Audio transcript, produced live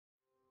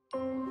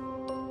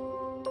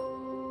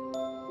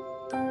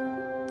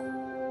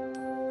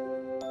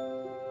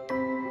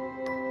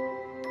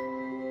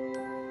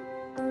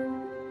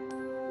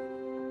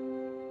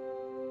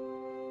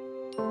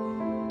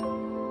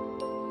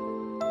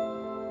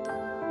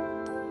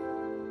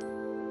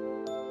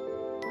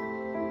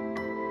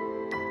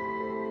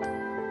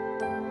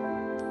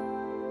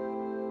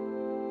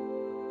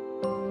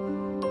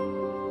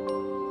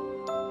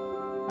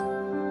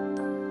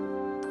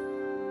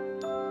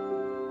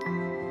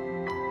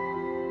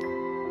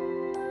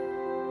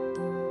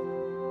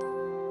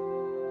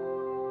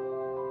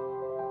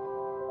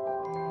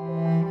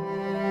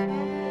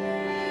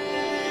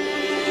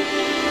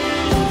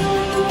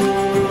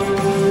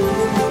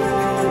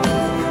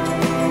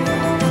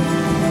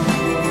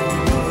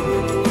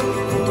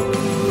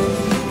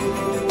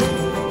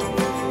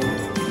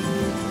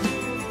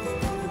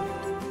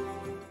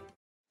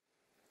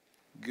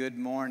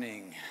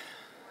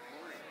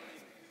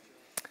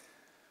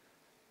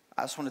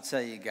I just want to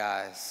tell you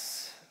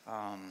guys,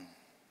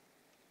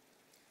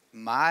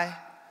 my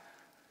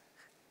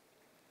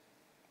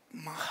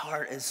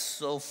heart is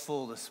so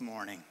full this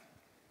morning.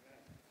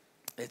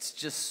 It's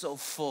just so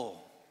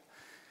full.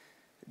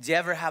 Do you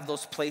ever have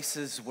those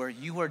places where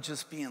you are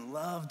just being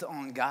loved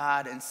on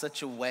God in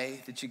such a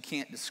way that you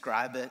can't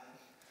describe it?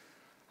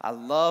 I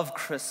love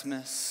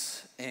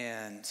Christmas,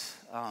 and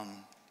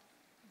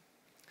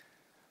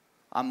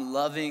I'm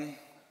loving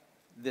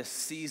this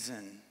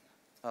season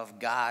of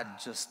God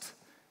just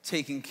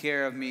taking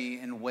care of me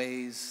in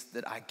ways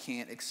that I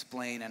can't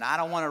explain. And I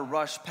don't want to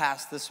rush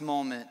past this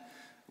moment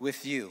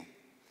with you.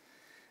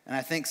 And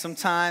I think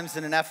sometimes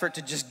in an effort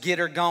to just get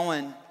her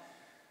going,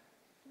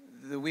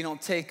 that we don't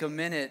take a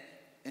minute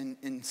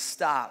and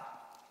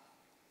stop.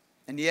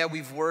 And yeah,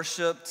 we've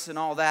worshiped and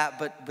all that,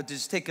 but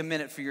just take a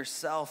minute for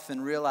yourself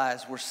and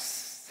realize we're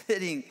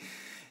sitting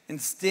and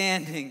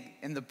standing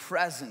in the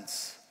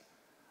presence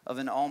of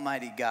an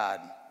almighty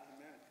God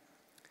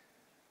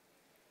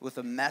with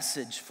a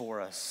message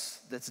for us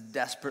that's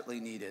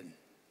desperately needed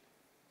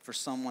for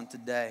someone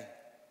today.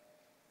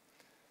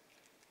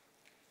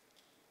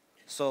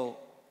 So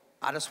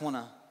I just want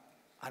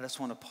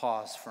to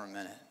pause for a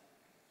minute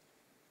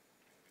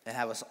and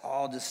have us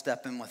all just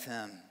step in with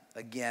him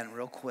again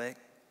real quick.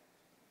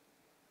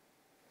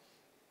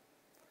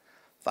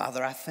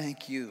 Father, I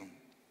thank you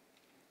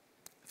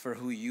for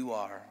who you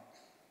are.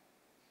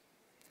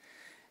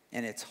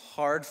 And it's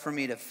hard for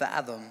me to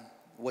fathom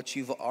what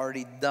you've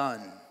already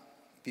done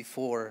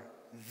before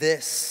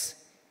this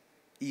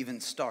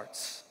even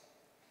starts.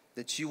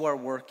 That you are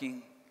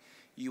working,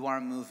 you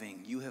are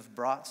moving. You have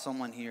brought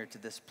someone here to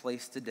this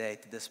place today,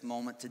 to this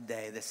moment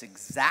today, this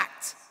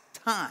exact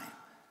time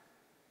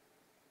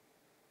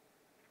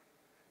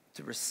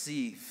to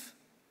receive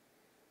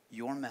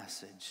your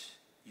message,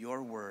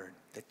 your word,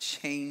 the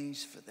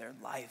change for their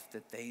life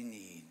that they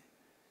need.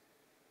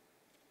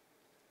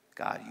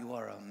 God, you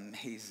are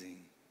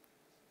amazing.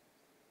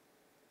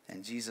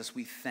 And Jesus,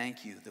 we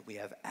thank you that we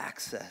have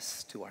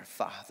access to our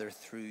Father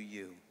through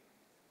you,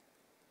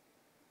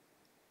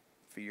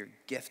 for your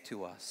gift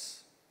to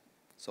us.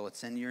 So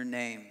it's in your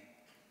name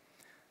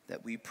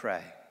that we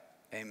pray.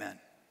 Amen.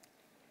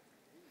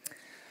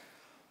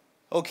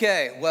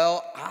 Okay,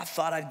 well, I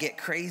thought I'd get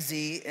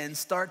crazy and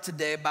start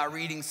today by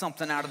reading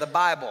something out of the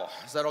Bible.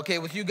 Is that okay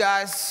with you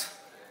guys?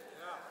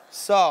 Yeah.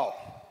 So,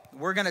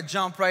 we're going to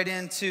jump right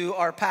into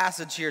our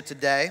passage here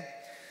today.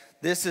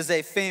 This is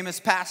a famous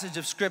passage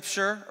of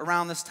Scripture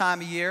around this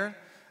time of year,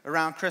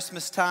 around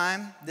Christmas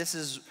time. This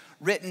is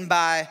written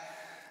by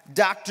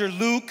Dr.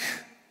 Luke,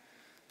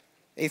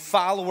 a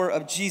follower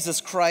of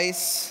Jesus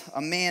Christ,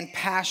 a man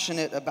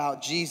passionate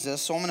about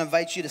Jesus. So I'm going to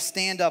invite you to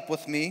stand up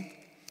with me.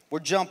 We're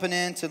jumping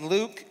into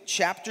Luke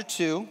chapter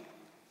 2.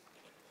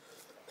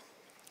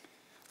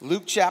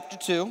 Luke chapter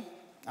 2.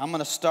 I'm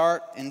going to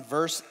start in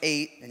verse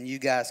 8, and you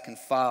guys can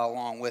follow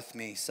along with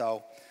me.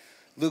 So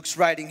Luke's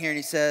writing here, and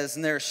he says,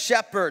 "And there are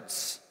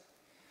shepherds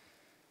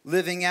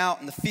living out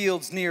in the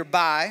fields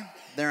nearby.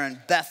 They're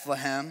in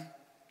Bethlehem.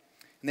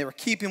 And they were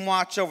keeping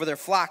watch over their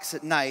flocks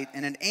at night.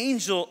 And an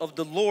angel of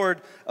the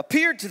Lord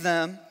appeared to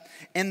them,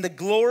 and the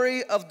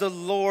glory of the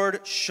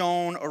Lord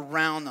shone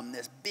around them."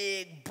 This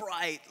big,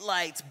 bright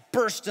lights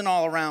bursting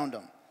all around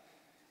them.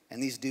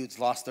 And these dudes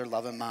lost their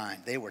loving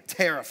mind. They were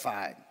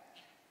terrified.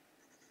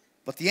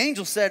 But the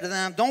angel said to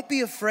them, "Don't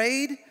be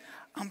afraid.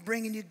 I'm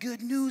bringing you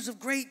good news of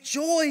great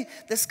joy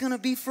that's going to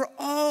be for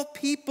all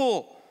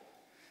people.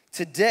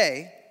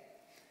 Today,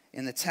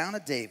 in the town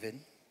of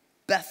David,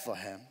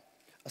 Bethlehem,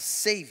 a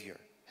Savior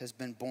has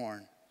been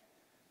born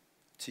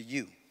to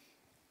you.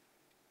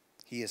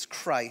 He is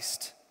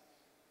Christ,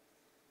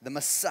 the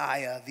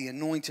Messiah, the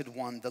Anointed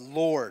One, the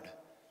Lord.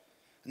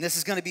 And this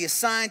is going to be a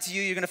sign to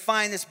you. You're going to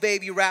find this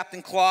baby wrapped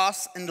in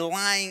cloths and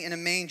lying in a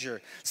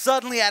manger."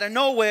 Suddenly, out of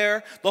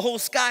nowhere, the whole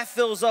sky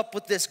fills up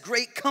with this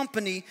great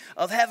company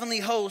of heavenly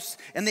hosts.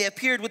 And they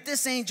appeared with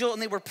this angel, and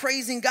they were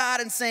praising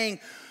God and saying,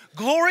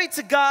 "Glory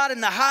to God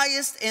in the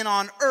highest, and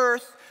on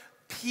earth,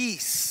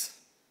 peace."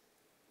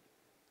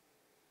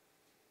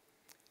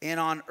 And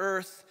on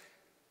earth,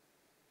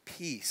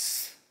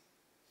 peace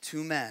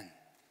to men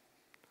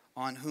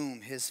on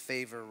whom his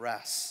favor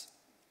rests.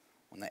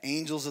 When the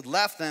angels had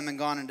left them and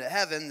gone into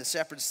heaven, the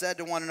shepherds said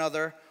to one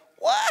another,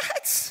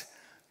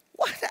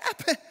 What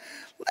happened?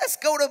 Let's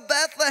go to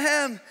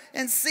Bethlehem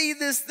and see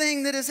this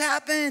thing that has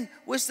happened,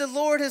 which the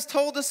Lord has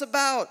told us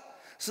about."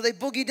 So they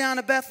boogied down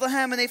to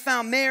Bethlehem, and they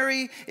found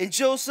Mary and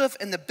Joseph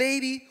and the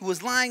baby who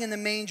was lying in the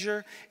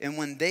manger. And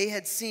when they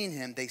had seen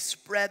him, they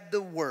spread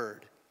the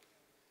word.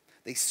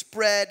 They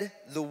spread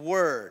the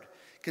word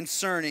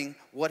concerning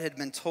what had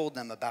been told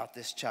them about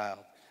this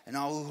child. And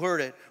all who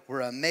heard it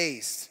were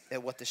amazed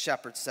at what the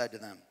shepherds said to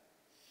them.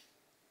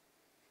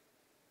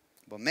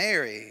 But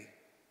Mary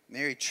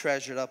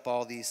treasured up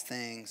all these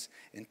things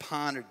and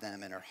pondered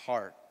them in her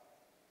heart.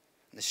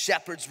 And the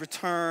shepherds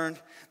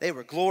returned. They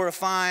were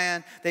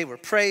glorifying. They were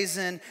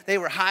praising. They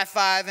were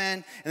high-fiving.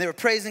 And they were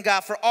praising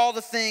God for all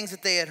the things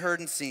that they had heard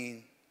and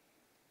seen,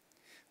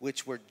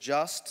 which were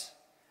just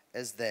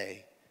as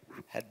they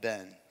had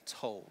been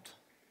told.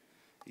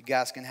 You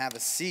guys can have a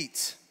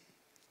seat.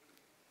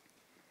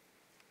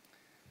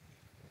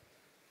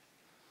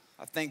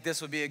 I think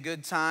this would be a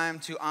good time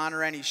to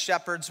honor any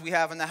shepherds we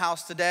have in the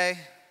house today.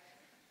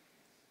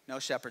 No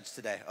shepherds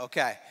today.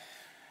 Okay.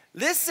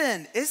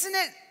 Listen, isn't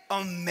it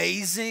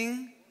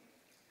amazing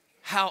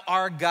how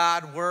our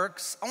God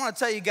works? I want to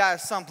tell you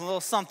guys something, a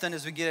little something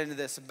as we get into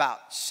this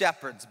about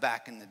shepherds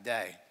back in the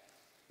day.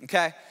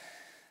 Okay?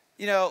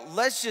 You know,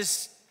 let's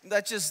just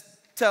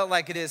tell it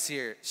like it is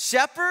here.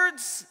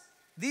 Shepherds,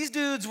 these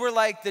dudes were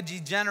like the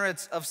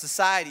degenerates of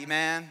society,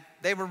 man.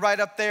 They were right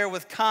up there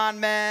with con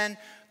men,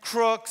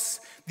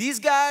 crooks. These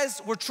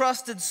guys were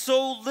trusted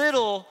so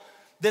little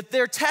that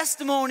their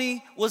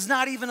testimony was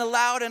not even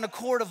allowed in a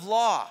court of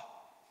law.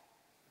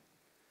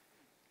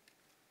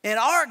 And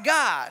our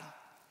God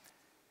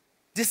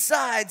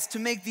decides to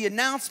make the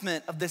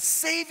announcement of the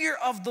Savior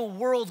of the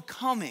world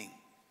coming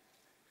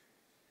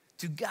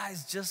to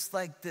guys just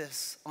like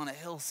this on a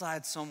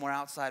hillside somewhere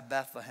outside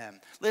Bethlehem.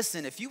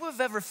 Listen, if you have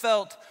ever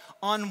felt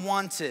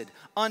unwanted,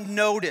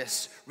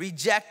 unnoticed,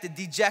 rejected,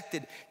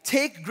 dejected,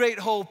 take great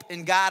hope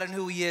in God and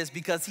who He is,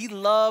 because He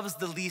loves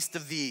the least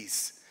of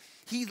these.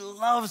 He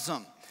loves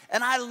them.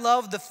 And I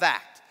love the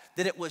fact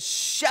that it was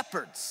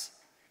shepherds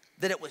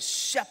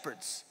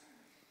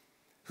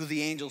who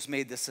the angels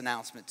made this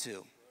announcement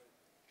to.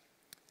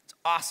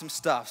 Awesome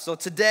stuff. So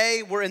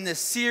today we're in this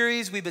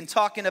series. We've been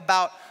talking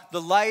about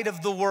the light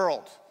of the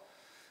world.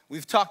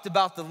 We've talked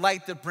about the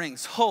light that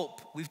brings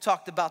hope. We've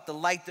talked about the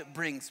light that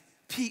brings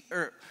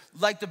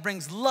light that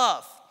brings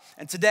love.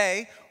 And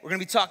today we're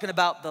going to be talking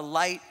about the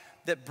light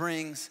that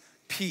brings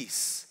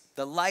peace.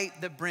 The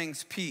light that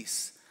brings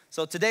peace.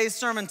 So today's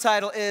sermon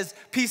title is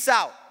Peace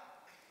Out.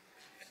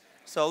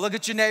 So look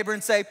at your neighbor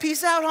and say,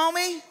 peace out,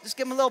 homie. Just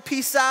give him a little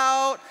peace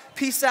out.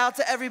 Peace out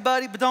to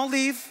everybody, but don't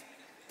leave.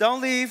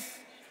 Don't leave.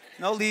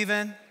 No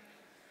leaving.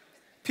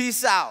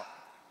 Peace out.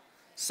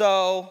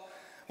 So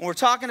when we're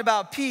talking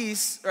about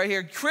peace right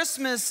here,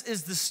 Christmas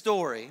is the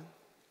story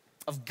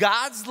of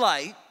God's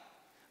light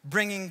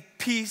bringing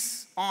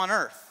peace on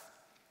earth.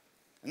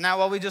 Isn't that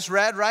what we just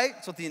read, right?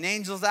 That's what the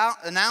angels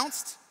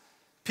announced.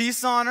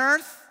 Peace on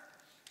earth.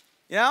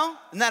 You know?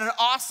 Isn't that an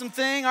awesome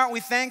thing? Aren't we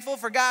thankful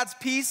for God's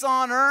peace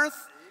on earth?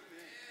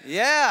 Amen.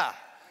 Yeah.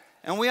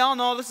 And we all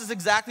know this is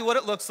exactly what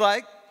it looks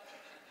like.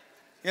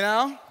 You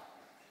know?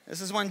 This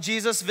is when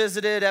Jesus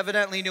visited,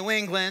 evidently, New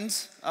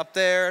England, up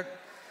there,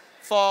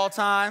 fall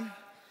time.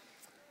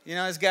 You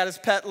know, he's got his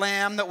pet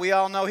lamb that we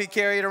all know he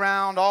carried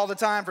around all the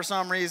time for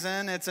some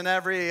reason. It's in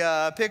every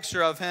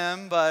picture of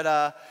him.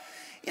 But,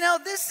 you know,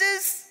 this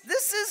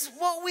is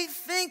what we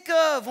think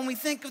of when we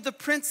think of the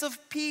Prince of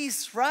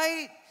Peace,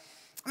 right?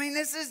 I mean,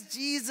 this is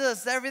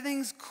Jesus.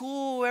 Everything's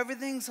cool.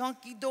 Everything's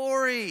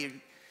hunky-dory.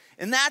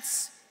 And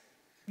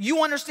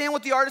you understand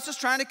what the artist is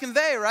trying to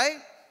convey, right?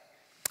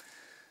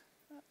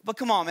 But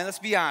come on, man, let's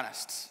be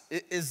honest.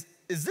 Is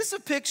this a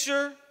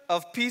picture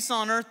of peace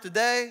on earth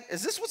today?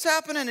 Is this what's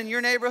happening in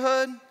your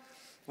neighborhood?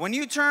 When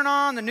you turn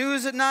on the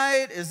news at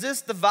night, is this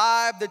the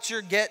vibe that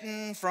you're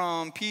getting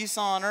from peace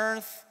on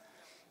earth?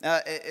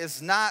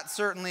 It's not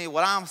certainly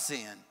what I'm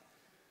seeing.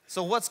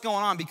 So what's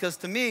going on? Because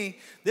to me,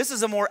 this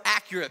is a more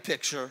accurate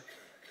picture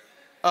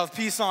of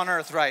peace on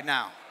earth right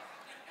now.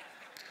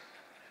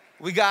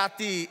 We got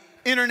the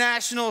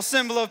international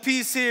symbol of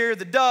peace here,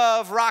 the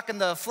dove rocking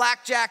the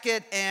flak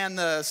jacket and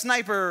the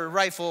sniper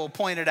rifle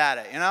pointed at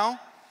it, you know?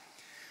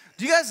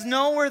 Do you guys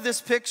know where this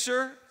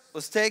picture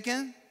was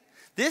taken?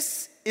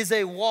 This is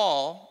a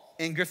wall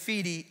in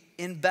graffiti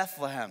in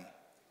Bethlehem.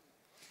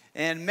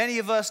 And many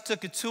of us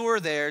took a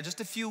tour there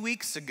just a few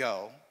weeks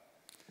ago.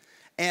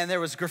 And there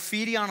was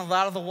graffiti on a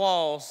lot of the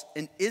walls.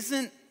 And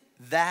isn't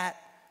that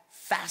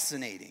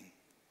fascinating?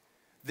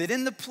 That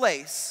in the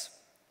place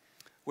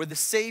where the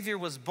Savior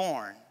was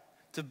born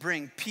to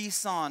bring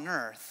peace on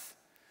earth,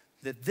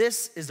 that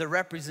this is a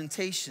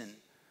representation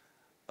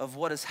of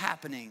what is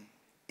happening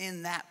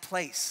in that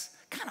place.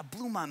 Kind of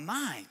blew my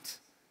mind.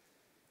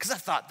 Because I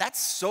thought, that's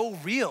so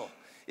real.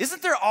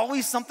 Isn't there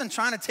always something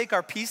trying to take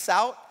our peace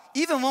out?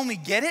 Even when we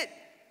get it,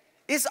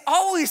 it's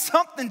always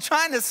something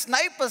trying to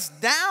snipe us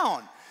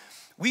down.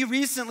 We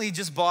recently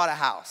just bought a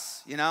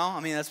house, you know?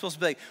 I mean, it's supposed to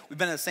be like, we've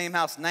been in the same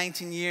house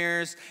 19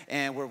 years,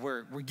 and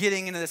we're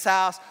getting into this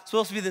house. It's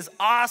supposed to be this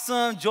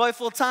awesome,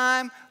 joyful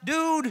time.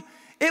 Dude,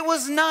 it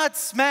was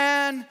nuts,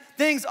 man.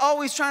 Things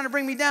always trying to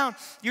bring me down.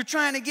 You're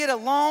trying to get a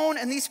loan,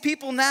 and these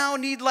people now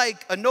need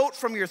like a note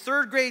from your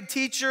third grade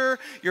teacher,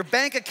 your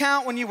bank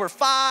account when you were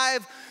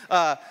 5,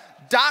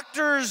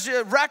 doctor's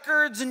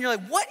records, and you're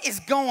like, what is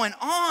going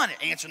on?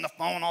 Answering the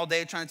phone all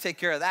day, trying to take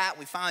care of that.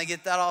 We finally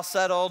get that all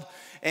settled,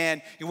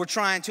 and we're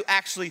trying to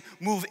actually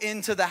move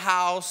into the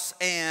house.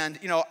 And,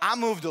 you know, I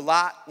moved a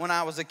lot when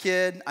I was a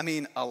kid. I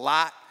mean, a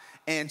lot.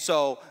 And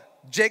so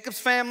Jacob's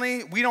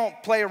family, we don't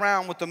play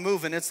around with the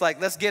moving. It's like,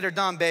 let's get her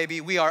done,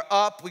 baby. We are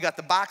up. We got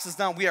the boxes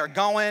done. We are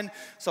going.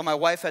 So my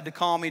wife had to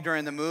call me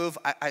during the move.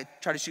 I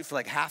tried to shoot for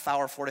like half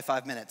hour,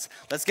 45 minutes.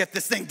 Let's get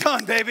this thing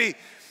done, baby.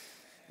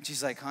 And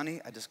she's like,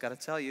 honey, I just got to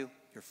tell you,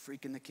 you're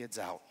freaking the kids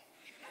out.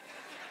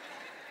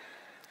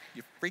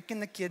 You're freaking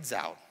the kids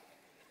out.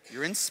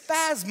 You're in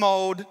spaz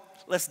mode.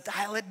 Let's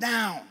dial it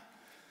down.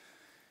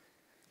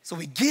 So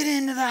we get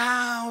into the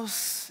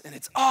house, and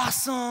it's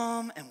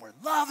awesome, and we're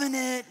loving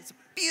it. It's a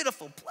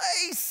beautiful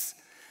place.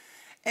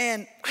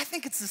 And I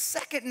think it's the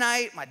second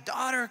night, my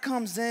daughter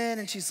comes in,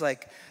 and she's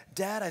like,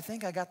 Dad, I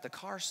think I got the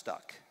car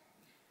stuck.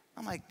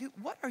 I'm like, dude,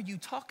 what are you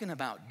talking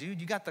about, dude?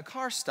 You got the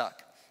car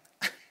stuck.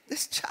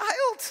 This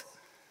child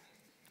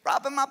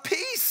robbing my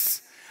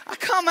peace. I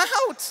come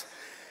out.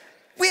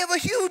 We have a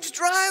huge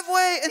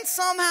driveway, and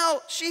somehow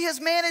she has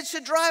managed to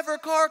drive her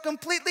car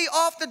completely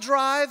off the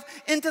drive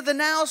into the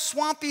now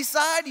swampy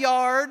side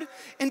yard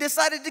and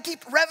decided to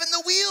keep revving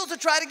the wheel to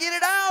try to get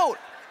it out.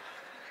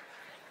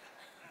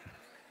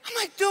 I'm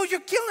like, dude, you're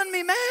killing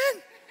me, man.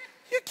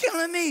 You're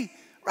killing me.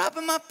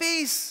 Robbing my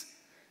peace.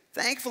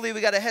 Thankfully,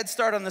 we got a head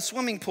start on the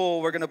swimming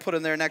pool we're going to put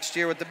in there next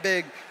year with the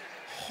big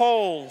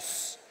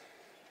holes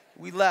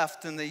we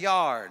left in the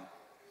yard.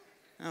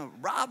 You know,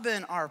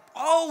 robbing our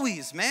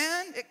always,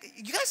 man.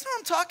 You guys know what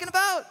I'm talking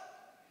about?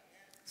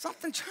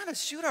 Something trying to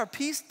shoot our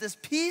peace, this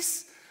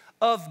peace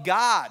of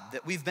God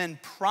that we've been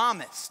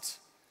promised.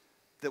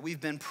 That we've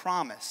been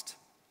promised.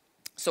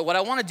 So what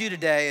I want to do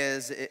today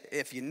is,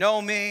 if you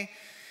know me,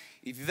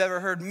 if you've ever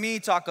heard me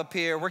talk up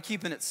here, we're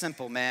keeping it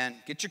simple, man.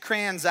 Get your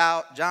crayons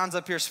out. John's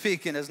up here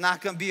speaking. It's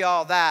not going to be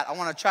all that. I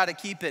want to try to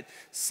keep it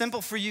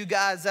simple for you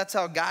guys. That's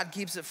how God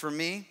keeps it for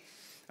me.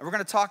 And we're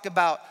going to talk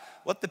about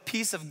what the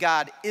peace of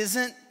God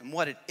isn't and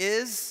what it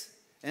is,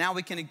 and how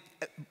we can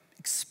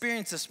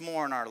experience this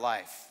more in our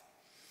life.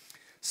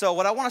 So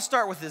what I want to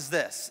start with is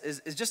this,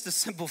 is just a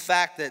simple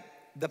fact that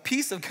the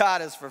peace of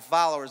God is for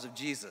followers of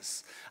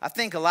Jesus. I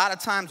think a lot of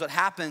times what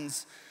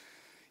happens,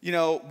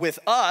 with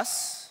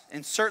us,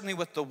 and certainly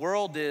with the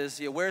world is,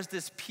 where's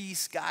this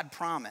peace God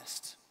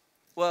promised?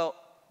 Well,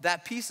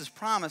 that peace is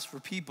promised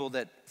for people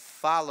that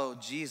follow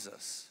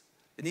Jesus.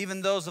 And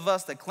even those of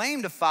us that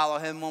claim to follow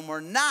him, when we're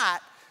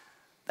not,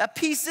 that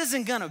peace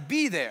isn't gonna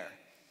be there.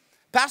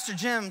 Pastor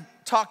Jim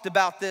talked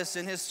about this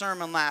in his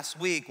sermon last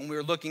week when we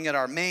were looking at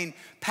our main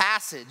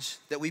passage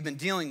that we've been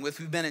dealing with.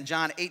 We've been in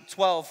John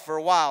 8:12 for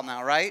a while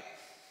now, right?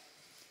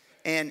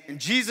 And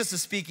Jesus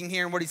is speaking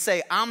here, and what did he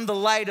say? I'm the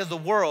light of the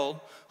world.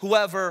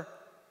 Whoever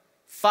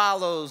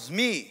follows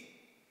me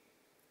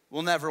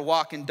will never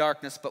walk in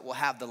darkness, but will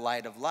have the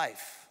light of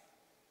life.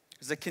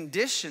 There's a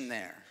condition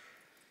there.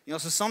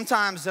 So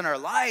sometimes in our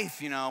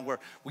life, where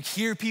we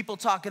hear people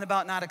talking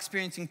about not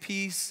experiencing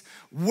peace,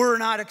 we're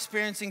not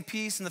experiencing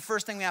peace, and the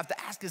first thing we have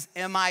to ask is,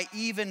 am I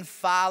even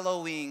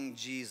following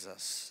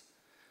Jesus?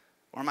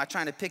 Or am I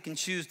trying to pick and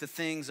choose the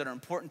things that are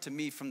important to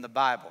me from the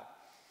Bible?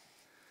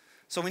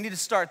 So we need to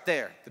start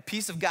there. The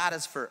peace of God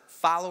is for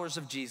followers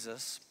of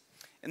Jesus.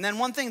 And then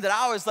one thing that I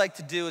always like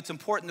to do, it's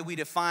important that we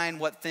define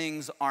what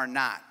things are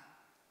not,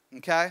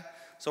 okay?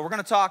 So we're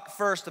going to talk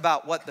first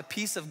about what the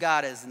peace of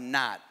God is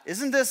not.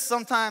 Isn't this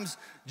sometimes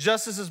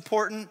just as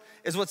important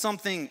as what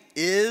something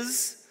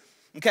is?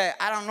 Okay,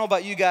 I don't know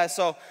about you guys.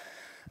 So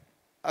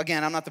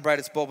again, I'm not the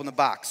brightest bulb in the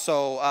box.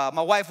 So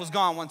my wife was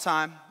gone one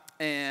time,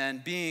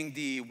 and being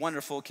the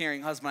wonderful,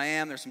 caring husband I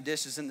am, there's some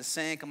dishes in the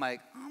sink. I'm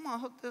like, I'm going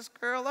to hook this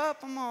girl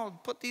up. I'm going to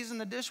put these in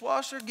the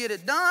dishwasher, get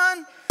it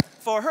done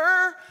for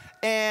her,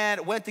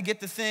 and went to get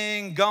the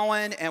thing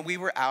going, and we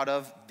were out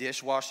of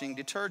dishwashing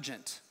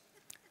detergent.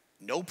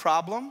 No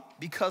problem,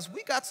 because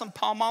we got some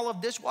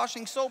Palmolive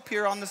dishwashing soap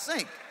here on the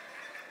sink.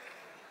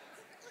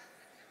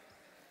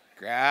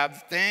 Grab the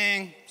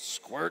thing,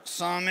 squirt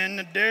some in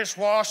the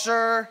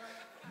dishwasher,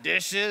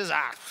 dishes,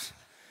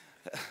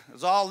 it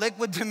was all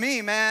liquid to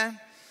me, man.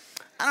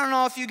 I don't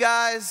know if you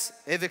guys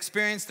have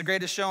experienced the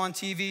greatest show on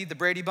TV, The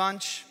Brady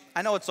Bunch.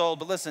 I know it's old,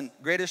 but listen,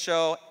 greatest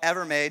show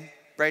ever made,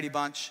 Brady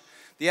Bunch.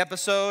 The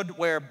episode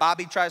where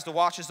Bobby tries to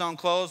wash his own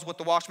clothes with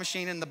the wash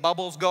machine and the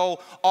bubbles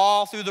go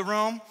all through the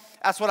room.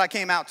 That's what I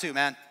came out to,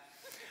 man.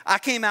 I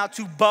came out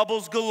to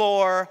bubbles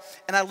galore,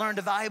 and I learned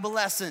a valuable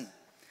lesson.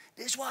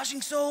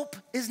 Dishwashing soap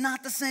is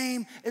not the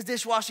same as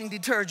dishwashing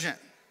detergent.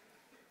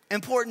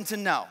 Important to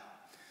know.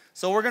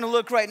 So we're going to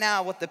look right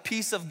now at what the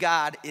peace of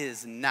God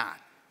is not.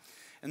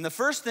 And the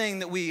first thing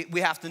that we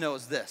have to know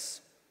is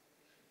this.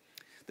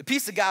 The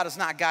peace of God is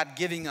not God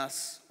giving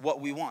us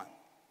what we want.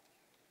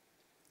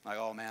 Like,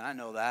 oh man, I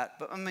know that.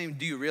 But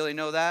do you really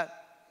know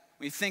that?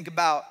 When you think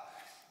about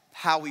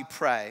how we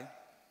pray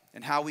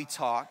and how we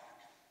talk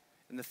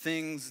and the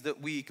things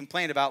that we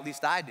complain about, at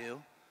least I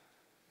do.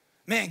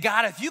 Man,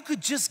 God, if you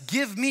could just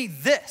give me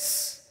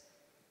this,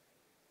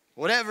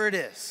 whatever it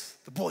is,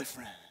 the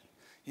boyfriend,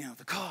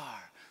 the car,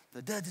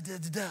 the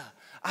da-da-da-da-da,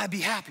 I'd be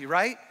happy,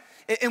 right?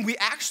 And we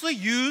actually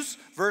use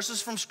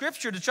verses from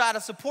Scripture to try to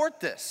support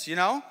this,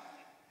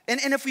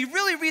 And if we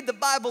really read the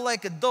Bible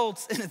like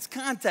adults in its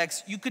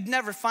context, you could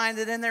never find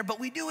it in there, but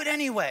we do it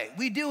anyway.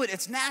 We do it.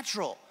 It's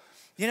natural.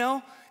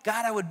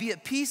 God, I would be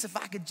at peace if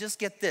I could just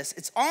get this.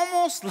 It's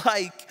almost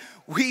like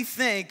we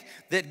think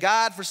that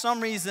God, for some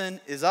reason,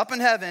 is up in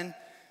heaven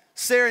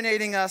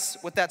serenading us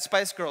with that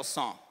Spice Girls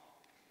song.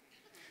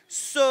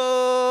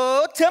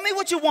 So tell me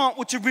what you want,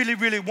 what you really,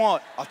 really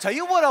want. I'll tell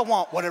you what I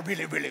want, what I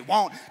really, really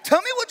want.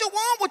 Tell me what you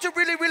want, what you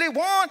really, really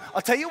want.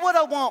 I'll tell you what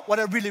I want, what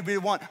I really, really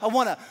want. I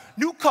want a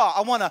new car.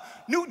 I want a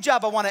new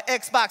job. I want an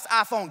Xbox,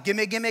 iPhone.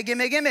 Gimme, gimme,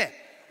 gimme, gimme.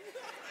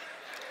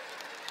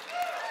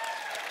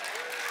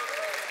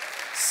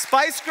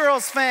 Spice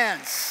Girls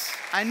fans,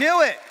 I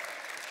knew it.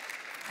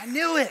 I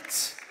knew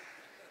it.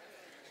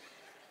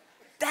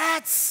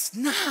 That's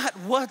not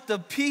what the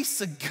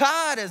peace of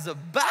God is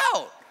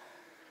about.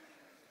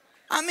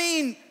 I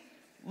mean,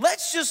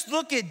 let's just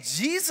look at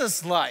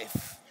Jesus'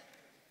 life.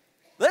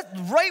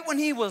 Right when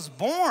he was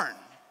born,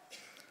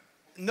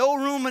 no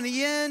room in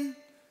the inn,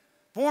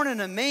 born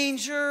in a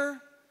manger.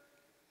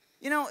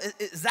 You know,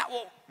 is that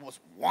what was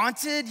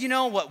wanted? You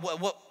know,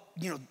 what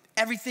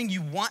everything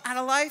you want out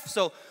of life?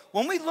 So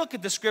when we look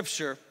at the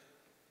scripture,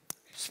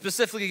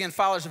 specifically again,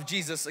 followers of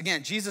Jesus,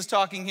 again, Jesus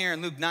talking here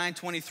in Luke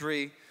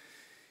 9:23,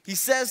 he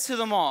says to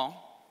them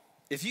all,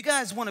 if you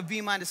guys want to be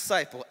my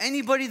disciple,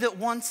 anybody that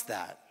wants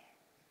that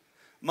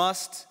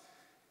must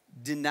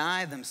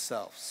deny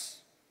themselves.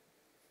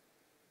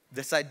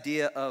 This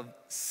idea of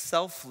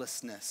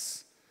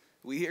selflessness.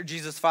 We hear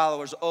Jesus'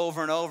 followers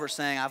over and over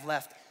saying, I've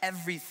left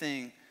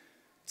everything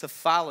to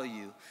follow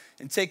you,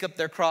 and take up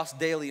their cross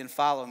daily and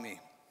follow me.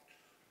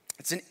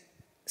 It's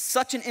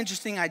such an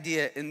interesting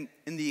idea in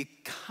the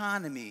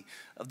economy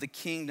of the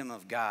kingdom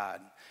of God,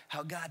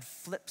 how God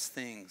flips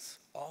things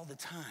all the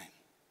time.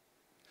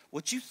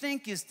 What you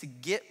think is to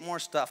get more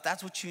stuff,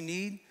 that's what you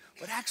need,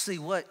 but actually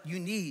what you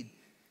need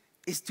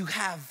is to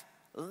have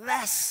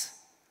less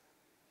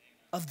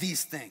of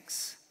these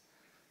things.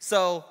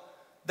 So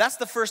that's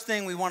the first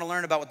thing we want to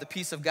learn about what the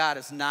peace of God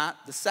is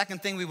not. The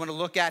second thing we want to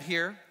look at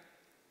here,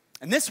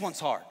 and this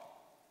one's hard.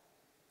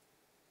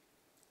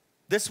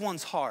 This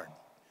one's hard,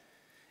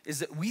 is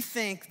that we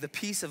think the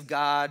peace of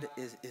God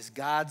is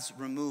God's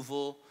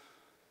removal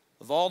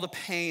of all the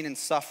pain and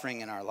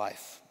suffering in our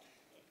life.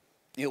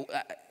 You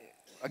know,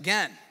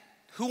 again,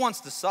 who wants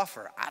to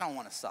suffer? I don't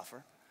want to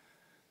suffer.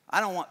 I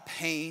don't want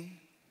pain.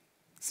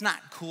 It's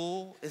not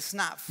cool. It's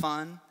not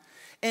fun.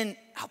 And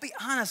I'll be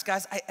honest,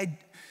 guys,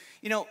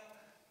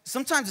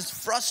 sometimes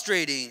it's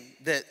frustrating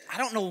that I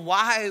don't know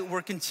why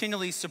we're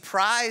continually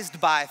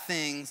surprised by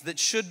things that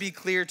should be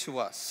clear to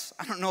us.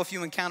 I don't know if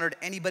you encountered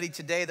anybody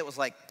today that was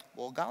like,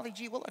 well, golly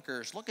gee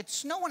willikers, look, it's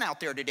snowing out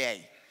there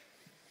today.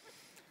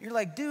 You're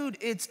like, dude,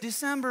 it's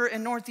December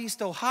in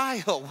Northeast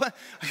Ohio. What?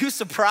 Are you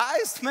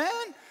surprised, man?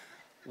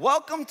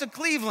 Welcome to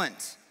Cleveland.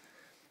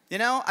 You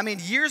know, I mean,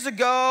 years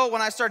ago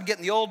when I started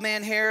getting the old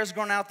man hairs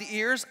growing out the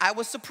ears, I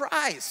was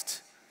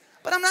surprised.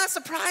 But I'm not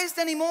surprised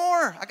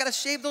anymore. I got to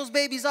shave those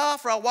babies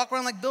off or I'll walk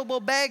around like Bilbo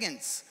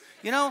Baggins.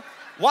 You know,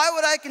 why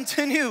would I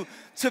continue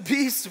to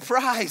be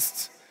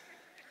surprised?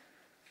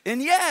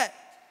 And yet,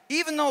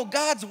 even though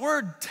God's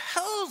word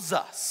tells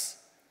us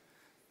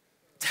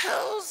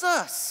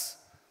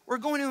we're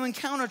going to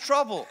encounter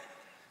trouble.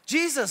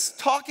 Jesus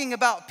talking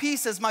about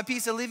peace as my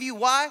peace I leave you.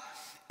 Why?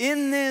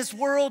 In this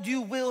world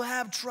you will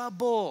have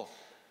trouble.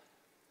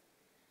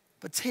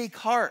 But take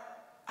heart,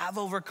 I've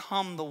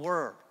overcome the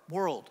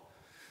world.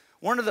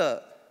 One of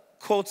the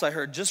quotes I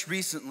heard just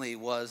recently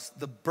was,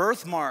 the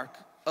birthmark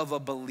of a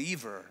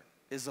believer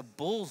is a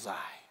bullseye.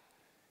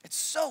 It's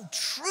so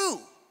true.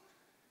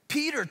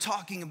 Peter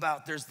talking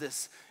about there's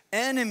this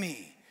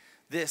enemy,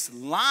 this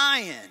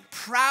lion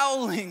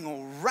prowling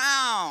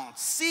around,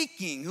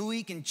 seeking who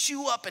he can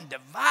chew up and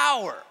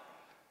devour,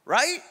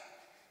 right?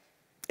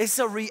 It's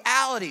a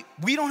reality.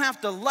 We don't have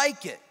to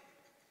like it,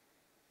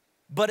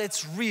 but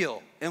it's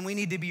real, and we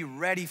need to be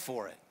ready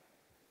for it.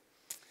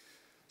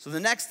 So the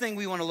next thing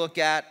we want to look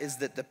at is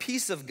that the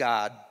peace of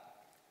God,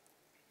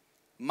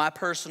 my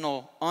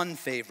personal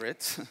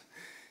unfavorite,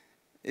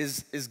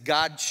 is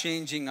God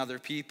changing other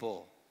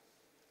people.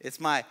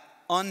 It's my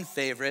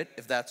unfavorite,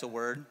 if that's a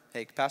word.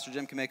 Hey, Pastor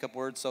Jim can make up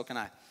words, so can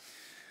I.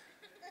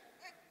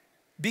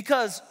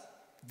 Because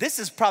this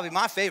is probably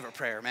my favorite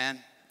prayer, man.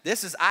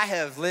 I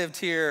have lived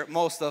here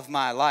most of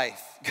my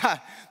life.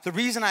 God, the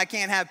reason I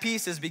can't have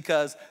peace is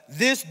because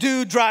this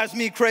dude drives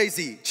me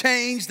crazy.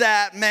 Change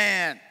that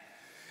man.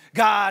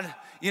 God,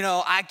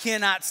 I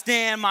cannot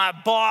stand my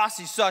boss.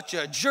 He's such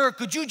a jerk.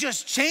 Could you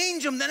just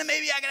change him? Then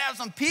maybe I could have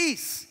some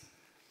peace.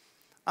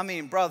 I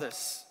mean,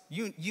 brothers,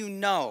 you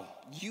know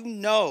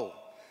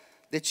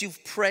that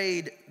you've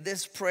prayed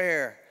this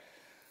prayer.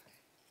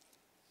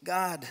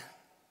 God,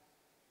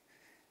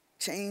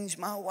 change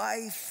my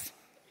wife.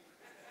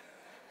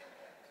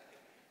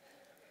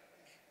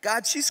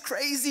 God, she's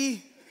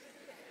crazy.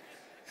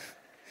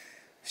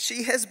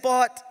 She has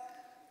bought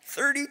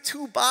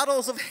 32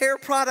 bottles of hair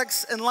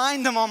products and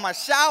lined them on my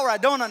shower. I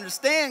don't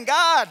understand,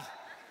 God.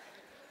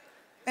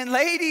 And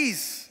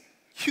ladies,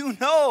 you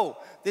know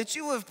that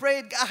you have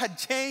prayed, God,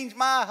 change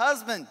my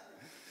husband,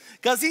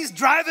 because he's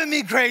driving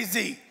me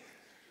crazy.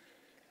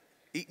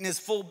 Eating his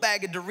full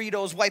bag of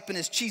Doritos, wiping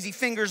his cheesy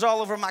fingers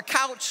all over my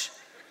couch.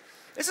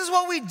 This is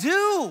what we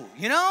do,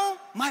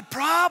 My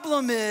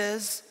problem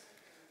is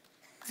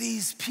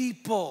these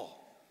people.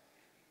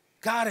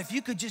 God, if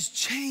you could just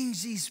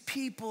change these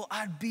people,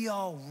 I'd be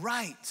all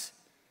right.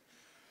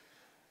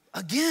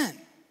 Again,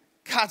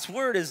 God's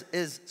word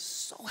is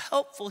so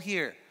helpful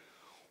here.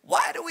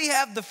 Why do we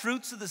have the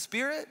fruits of the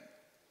Spirit?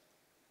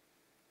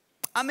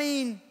 I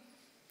mean,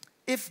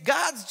 if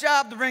God's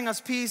job to bring us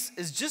peace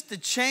is just to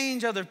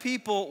change other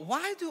people,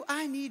 why do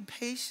I need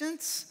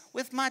patience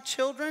with my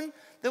children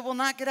that will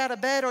not get out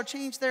of bed or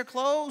change their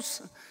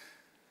clothes?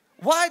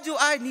 Why do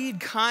I need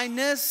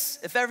kindness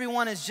if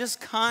everyone is just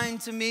kind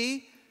to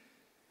me?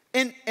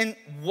 And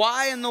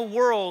why in the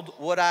world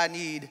would I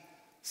need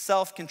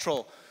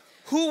self-control?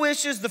 Who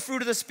wishes the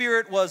fruit of the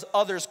Spirit was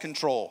others'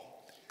 control?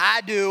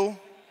 I do.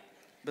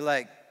 Be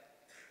like,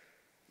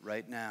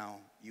 right now,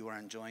 you are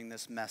enjoying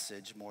this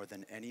message more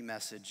than any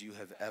message you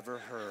have ever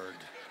heard.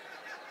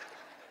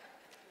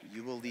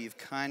 You will leave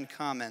kind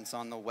comments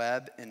on the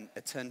web and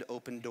attend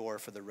Open Door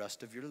for the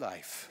rest of your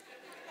life.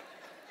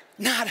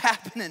 Not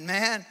happening,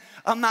 man.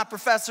 I'm not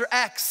Professor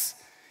X.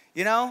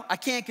 You know, I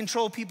can't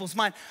control people's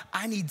mind.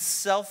 I need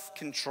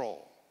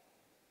self-control.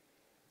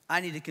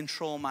 I need to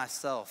control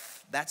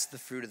myself. That's the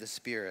fruit of the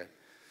Spirit.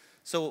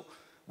 So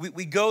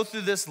we go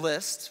through this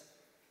list,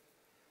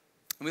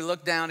 and we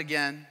look down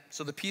again.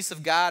 So the peace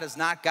of God is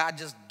not God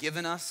just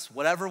giving us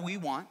whatever we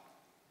want,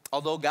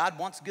 although God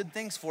wants good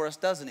things for us,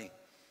 doesn't he?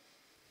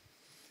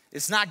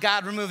 It's not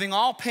God removing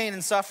all pain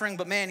and suffering,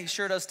 but man, he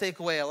sure does take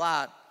away a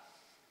lot.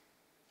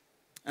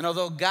 And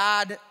although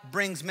God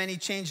brings many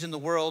changes in the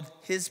world,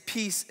 his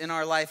peace in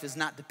our life is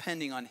not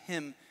depending on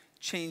him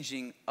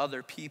changing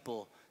other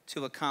people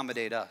to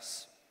accommodate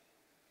us.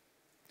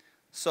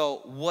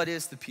 So what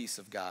is the peace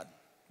of God?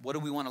 What do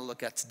we want to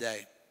look at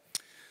today?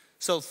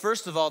 So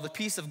first of all, the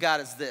peace of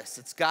God is this.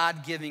 It's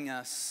God giving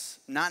us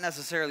not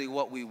necessarily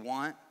what we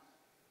want,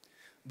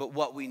 but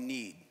what we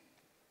need.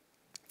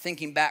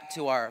 Thinking back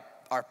to our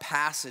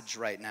passage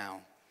right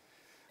now,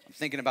 I'm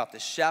thinking about the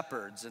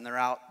shepherds, and they're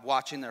out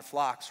watching their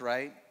flocks,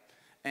 right?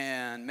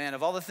 And man,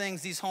 of all the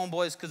things these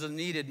homeboys could have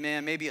needed,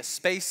 man, maybe a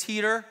space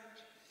heater,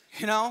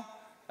 you know?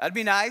 That'd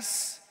be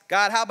nice.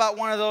 God, how about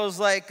one of those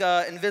like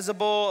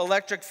invisible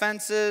electric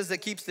fences that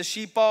keeps the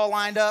sheep all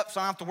lined up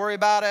so I don't have to worry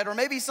about it? Or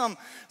maybe some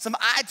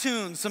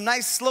iTunes, some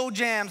nice slow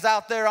jams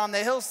out there on the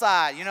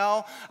hillside, you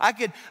know? I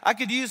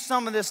could use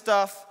some of this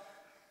stuff,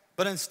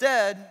 but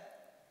instead,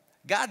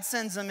 God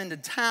sends them into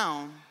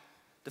town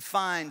to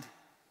find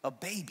a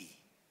baby.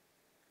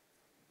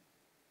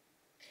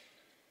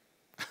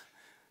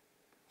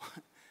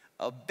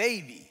 A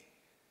baby.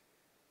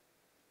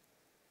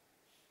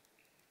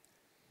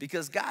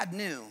 Because God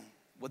knew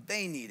what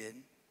they needed,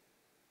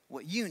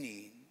 what you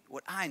need,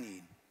 what I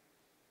need,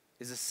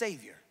 is a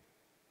Savior.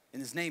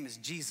 And his name is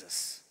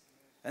Jesus.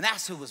 And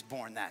that's who was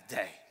born that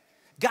day.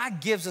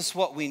 God gives us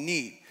what we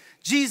need.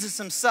 Jesus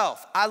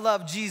himself, I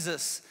love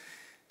Jesus.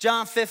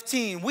 John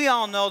 15, we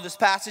all know this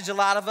passage, a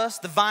lot of us,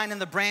 the vine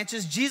and the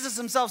branches. Jesus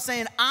himself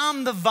saying,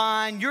 I'm the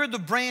vine, you're the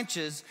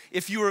branches.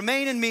 If you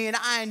remain in me and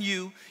I in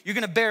you, you're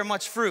gonna bear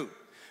much fruit.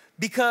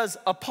 Because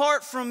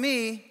apart from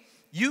me,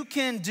 you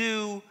can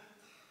do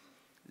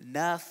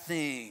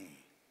nothing.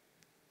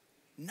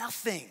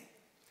 Nothing.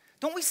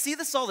 Don't we see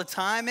this all the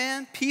time,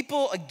 man?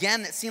 People,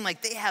 again, that seem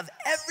like they have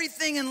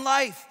everything in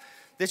life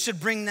that should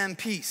bring them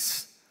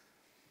peace.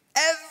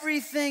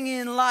 Everything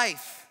in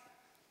life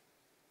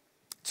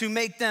to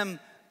make them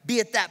be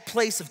at that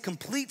place of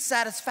complete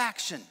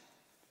satisfaction.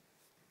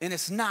 And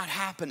it's not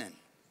happening.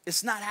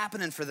 It's not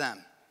happening for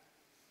them.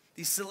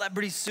 These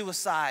celebrity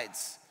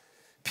suicides,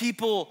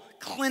 people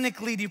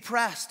clinically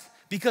depressed,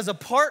 because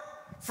apart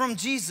from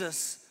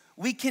Jesus,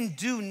 we can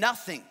do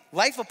nothing.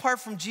 Life apart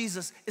from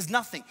Jesus is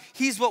nothing.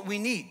 He's what we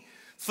need.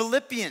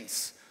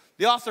 Philippians,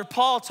 the author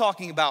Paul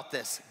talking about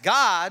this.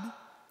 God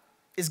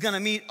is going to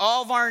meet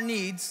all of our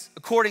needs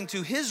according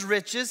to his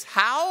riches.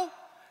 How?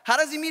 How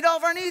does he meet all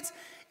of our needs?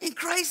 In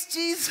Christ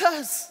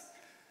Jesus.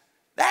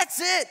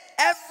 That's it.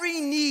 Every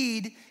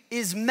need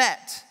is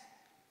met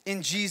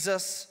in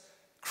Jesus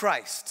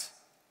Christ.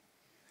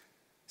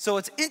 So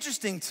it's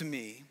interesting to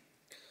me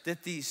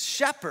that these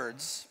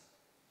shepherds,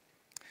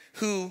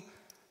 who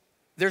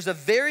there's a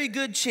very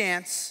good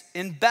chance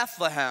in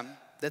Bethlehem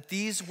that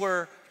these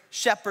were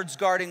shepherds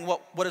guarding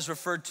what is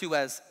referred to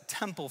as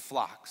temple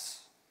flocks.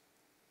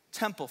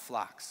 Temple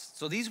flocks.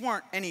 So these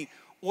weren't any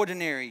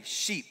ordinary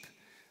sheep.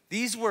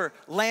 These were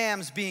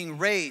lambs being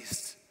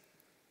raised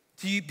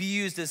to be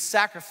used as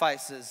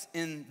sacrifices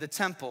in the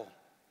temple.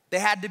 They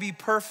had to be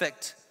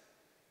perfect.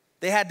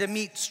 They had to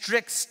meet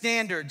strict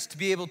standards to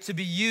be able to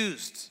be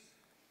used.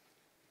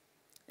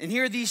 And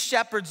here these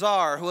shepherds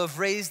are who have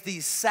raised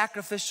these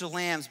sacrificial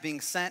lambs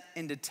being sent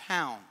into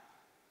town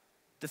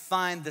to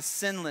find the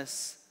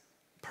sinless,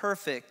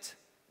 perfect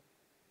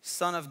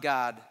Son of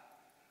God,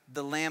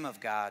 the Lamb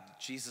of God,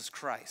 Jesus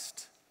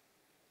Christ.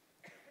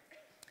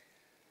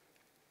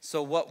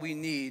 So what we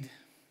need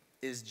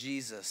is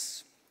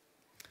Jesus.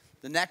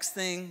 The next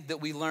thing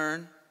that we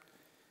learn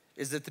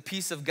is that the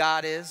peace of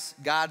God is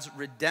God's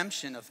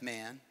redemption of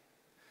man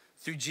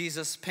through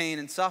Jesus' pain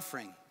and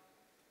suffering.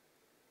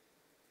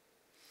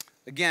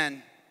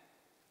 Again,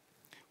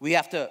 we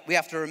have to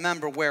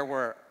remember where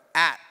we're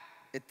at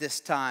this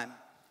time.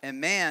 And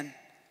man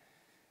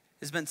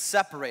has been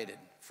separated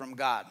from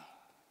God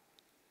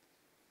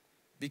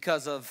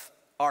because of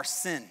our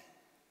sin.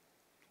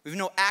 We have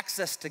no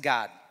access to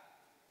God.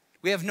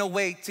 We have no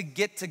way to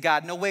get to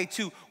God, no way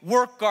to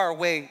work our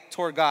way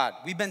toward God.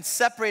 We've been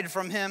separated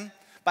from him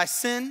by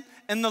sin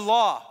and the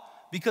law,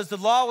 because the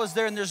law was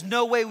there and there's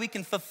no way we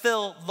can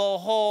fulfill the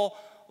whole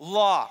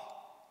law.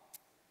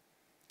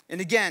 And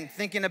again,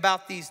 thinking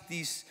about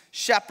these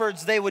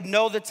shepherds, they would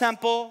know the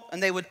temple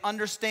and they would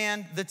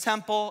understand the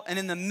temple. And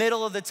in the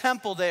middle of the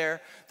temple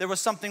there was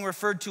something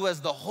referred to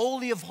as the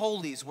Holy of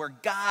Holies, where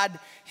God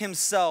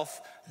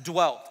himself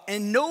dwelt.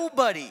 And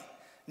nobody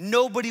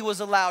was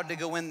allowed to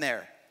go in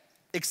there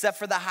except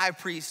for the high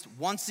priest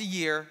once a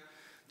year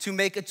to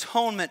make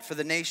atonement for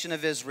the nation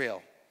of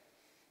Israel.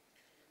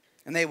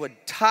 And they would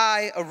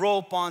tie a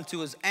rope onto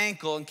his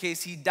ankle in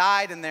case he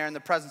died in there in the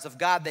presence of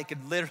God. They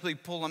could literally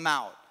pull him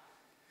out.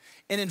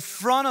 And in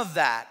front of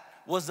that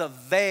was a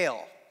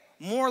veil,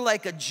 more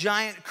like a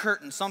giant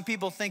curtain. Some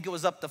people think it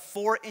was up to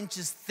 4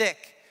 inches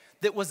thick.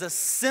 That was a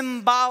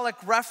symbolic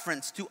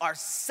reference to our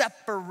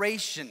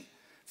separation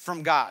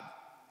from God.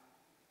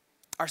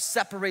 Our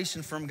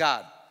separation from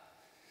God.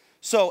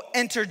 So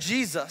enter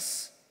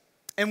Jesus,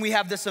 and we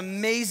have this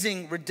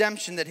amazing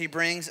redemption that he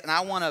brings. And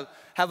I want to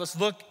have us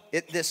look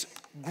at this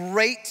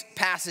great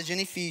passage in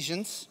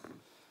Ephesians.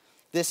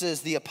 This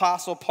is the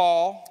Apostle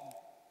Paul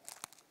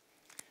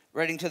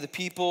writing to the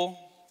people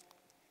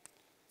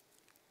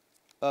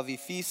of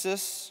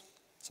Ephesus.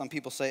 Some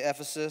people say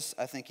Ephesus.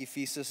 I think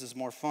Ephesus is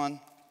more fun.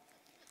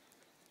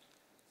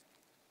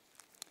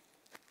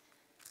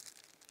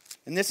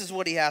 And this is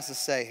what he has to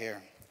say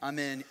here. I'm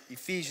in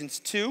Ephesians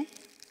 2,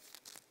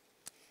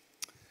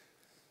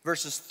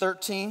 verses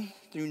 13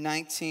 through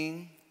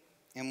 19,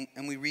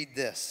 and we read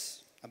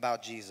this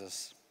about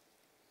Jesus.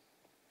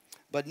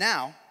 But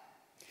now,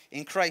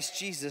 in Christ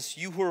Jesus,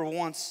 you who were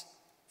once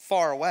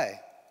far away,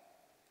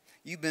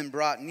 you've been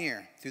brought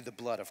near through the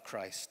blood of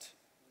Christ.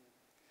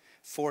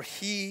 For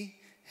he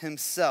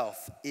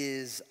himself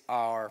is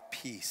our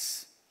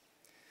peace,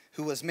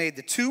 who has made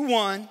the two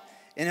one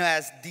and who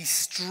has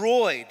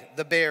destroyed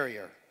the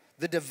barrier,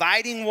 the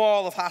dividing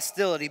wall of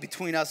hostility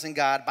between us and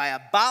God, by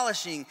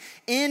abolishing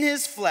in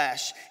his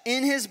flesh,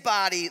 in his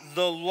body,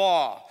 the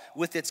law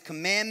with its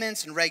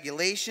commandments and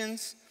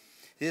regulations.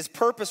 His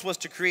purpose was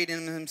to create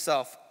in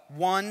himself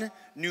one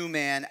new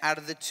man out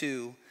of the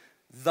two,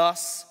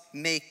 thus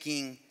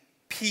making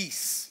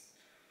peace.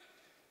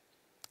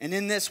 And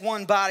in this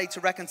one body to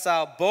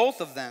reconcile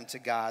both of them to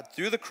God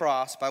through the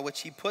cross, by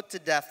which he put to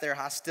death their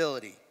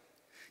hostility.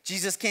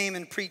 Jesus came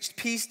and preached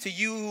peace to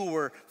you who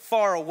were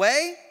far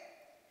away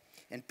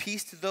and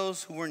peace to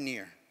those who were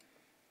near.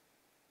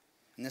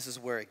 And this is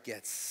where it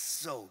gets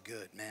so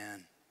good,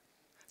 man.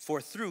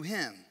 For through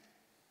him,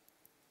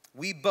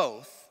 we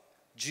both,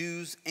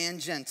 Jews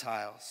and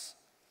Gentiles,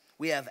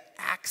 we have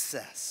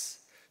access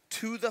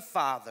to the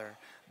Father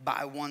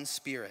by one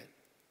Spirit.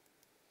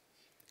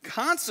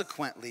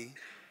 Consequently,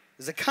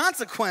 as a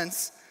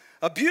consequence,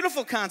 a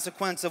beautiful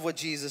consequence of what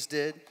Jesus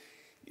did,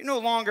 you're no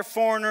longer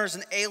foreigners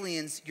and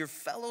aliens, you're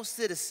fellow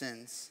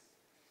citizens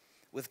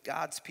with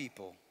God's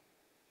people.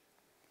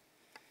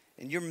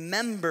 And you're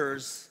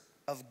members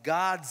of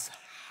God's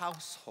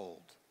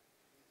household.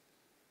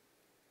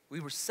 We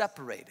were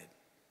separated,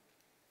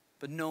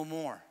 but no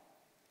more.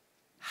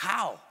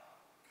 How?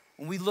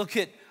 When we look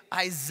at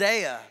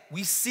Isaiah,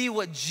 we see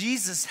what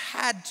Jesus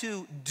had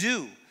to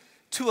do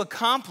to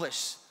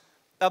accomplish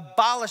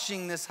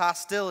abolishing this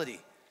hostility.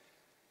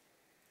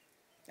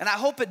 And I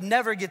hope it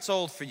never gets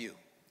old for you.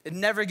 It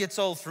never gets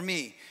old for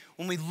me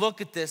when we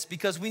look at this,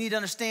 because we need to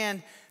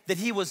understand that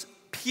he was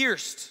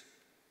pierced.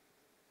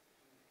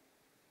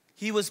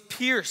 He was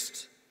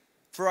pierced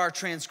for our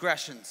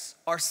transgressions,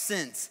 our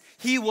sins.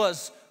 He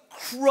was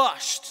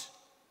crushed.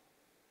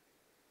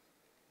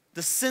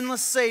 The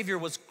sinless Savior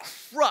was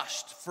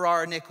crushed for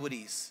our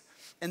iniquities.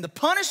 And the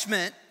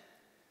punishment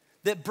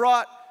that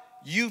brought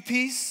you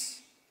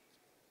peace,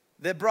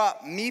 that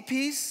brought me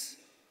peace,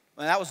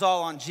 well, that was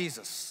all on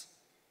Jesus.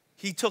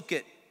 He took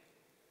it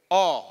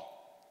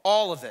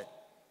all of it.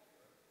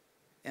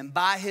 And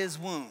by his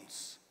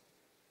wounds,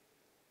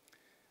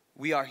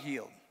 we are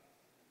healed.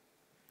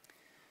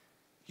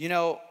 You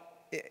know,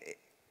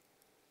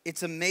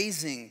 it's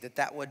amazing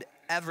that would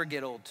ever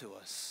get old to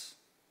us,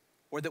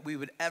 or that we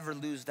would ever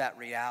lose that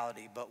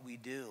reality, but we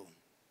do.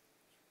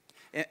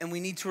 And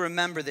we need to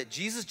remember that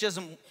Jesus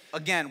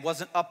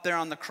wasn't up there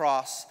on the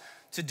cross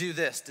to do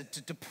this,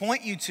 to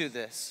point you to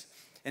this,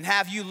 and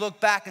have you look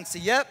back and say,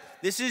 yep,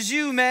 this is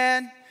you,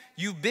 man.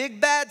 You big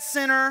bad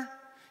sinner.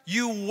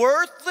 You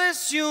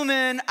worthless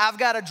human. I've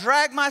got to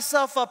drag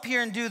myself up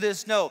here and do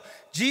this. No,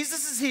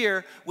 Jesus is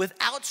here with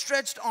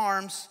outstretched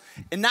arms,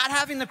 and not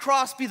having the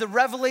cross be the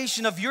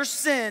revelation of your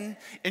sin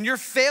and your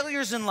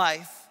failures in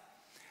life.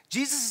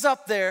 Jesus is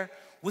up there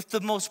with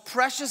the most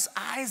precious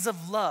eyes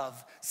of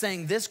love,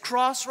 saying this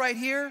cross right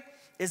here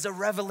is a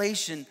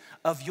revelation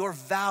of your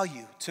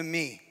value to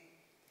me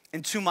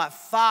and to my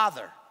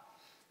Father.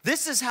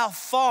 This is how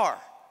far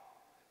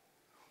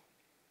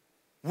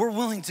we're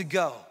willing to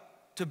go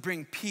to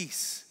bring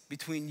peace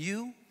between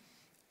you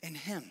and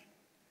him.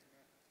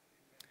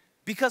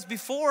 Because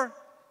before,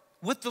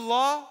 with the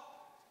law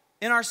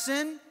in our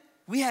sin,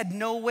 we had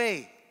no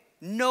way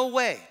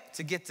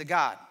to get to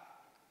God.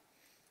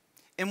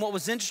 And what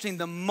was interesting,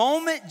 the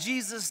moment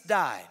Jesus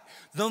died,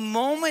 the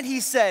moment he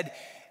said,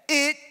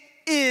 "It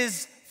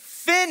is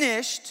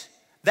finished,"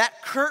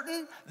 that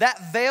curtain,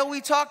 that veil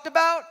we talked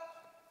about,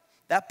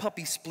 that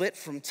puppy split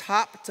from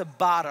top to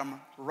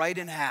bottom right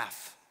in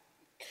half.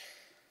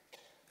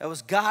 That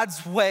was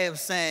God's way of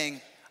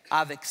saying,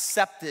 I've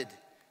accepted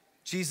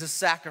Jesus'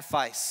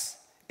 sacrifice,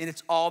 and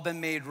it's all been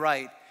made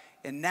right.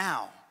 And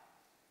now,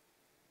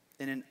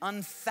 in an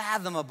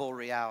unfathomable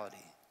reality,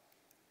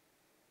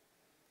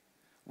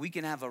 we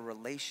can have a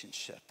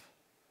relationship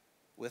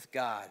with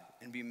God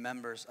and be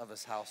members of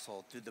his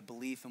household through the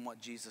belief in what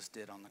Jesus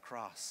did on the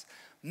cross.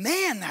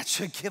 Man, that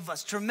should give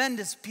us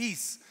tremendous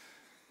peace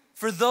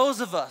for those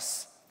of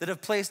us that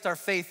have placed our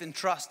faith and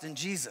trust in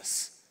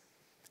Jesus.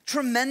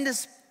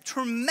 Tremendous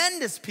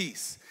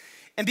peace.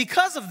 And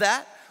because of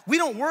that, we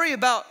don't worry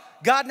about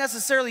God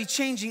necessarily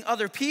changing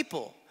other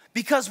people.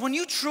 Because when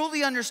you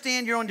truly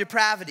understand your own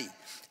depravity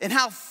and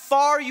how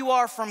far you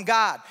are from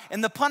God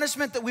and the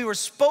punishment that we were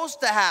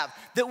supposed to have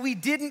that we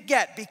didn't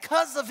get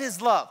because of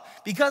his love,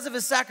 because of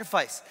his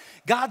sacrifice,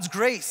 God's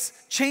grace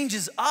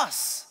changes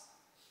us.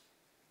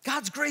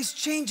 God's grace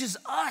changes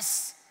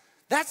us.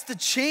 That's the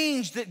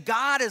change that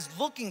God is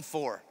looking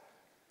for,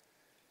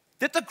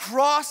 that the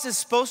cross is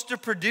supposed to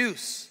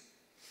produce.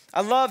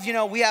 I love,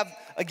 we have,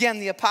 again,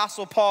 the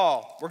Apostle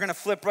Paul. We're going to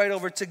flip right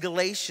over to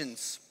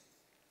Galatians.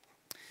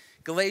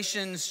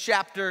 Galatians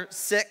chapter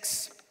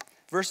 6,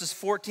 verses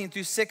 14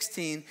 through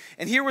 16.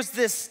 And here was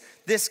this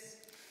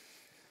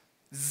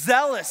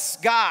zealous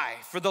guy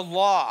for the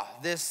law,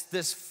 this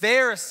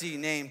Pharisee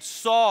named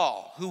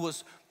Saul, who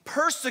was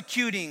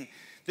persecuting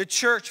the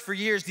church for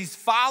years, these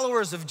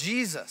followers of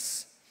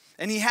Jesus.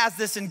 And he has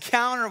this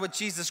encounter with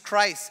Jesus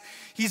Christ.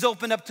 He's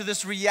opened up to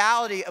this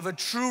reality of a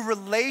true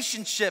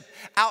relationship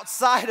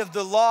outside of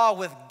the law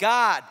with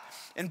God.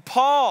 And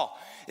Paul,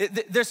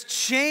 there's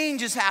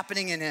changes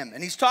happening in him.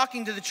 And he's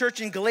talking to the church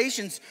in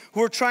Galatians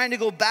who are trying to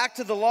go back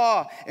to the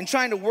law and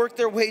trying to work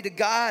their way to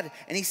God.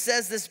 And he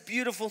says this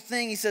beautiful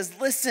thing. He says,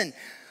 listen,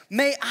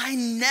 may I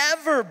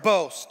never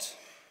boast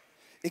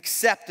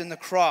except in the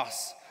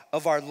cross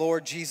of our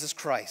Lord Jesus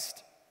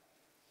Christ.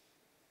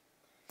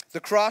 The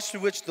cross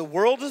through which the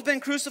world has been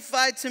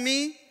crucified to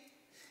me,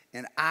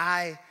 and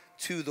I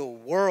to the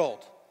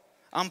world.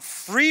 I'm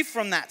free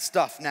from that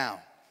stuff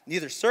now.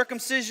 Neither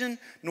circumcision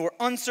nor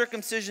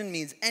uncircumcision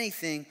means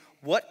anything.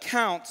 What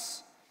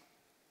counts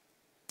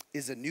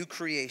is a new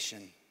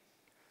creation,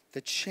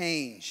 the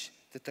change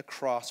that the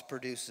cross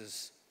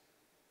produces.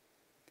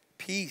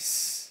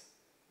 Peace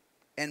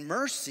and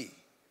mercy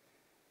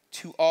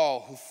to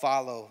all who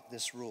follow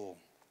this rule.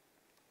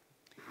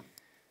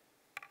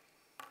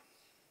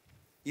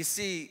 You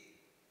see,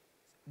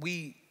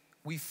 we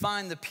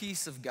find the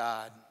peace of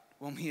God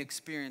when we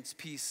experience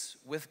peace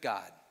with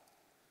God.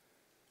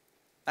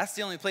 That's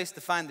the only place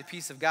to find the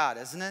peace of God,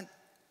 isn't it?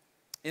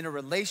 In a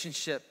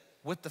relationship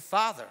with the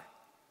Father.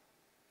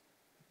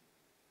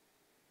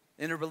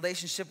 In a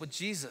relationship with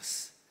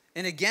Jesus.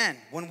 And again,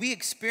 when we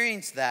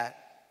experience that,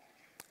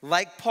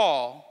 like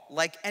Paul,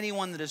 like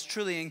anyone that has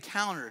truly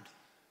encountered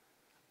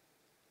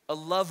a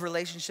love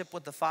relationship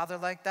with the Father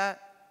like that,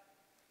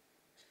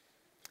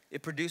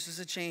 it produces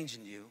a change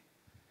in you.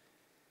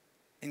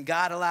 And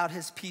God allowed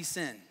his peace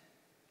in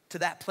to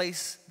that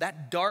place,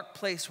 that dark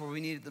place where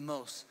we need it the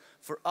most.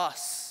 For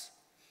us,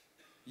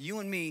 you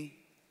and me,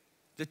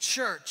 the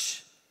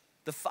church,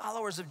 the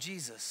followers of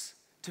Jesus,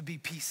 to be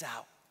peace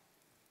out.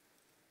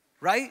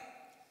 Right?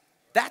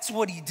 That's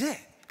what he did.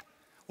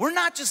 We're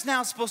not just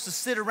now supposed to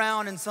sit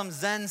around in some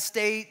Zen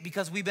state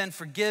because we've been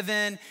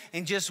forgiven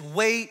and just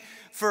wait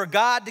for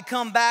God to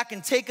come back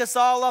and take us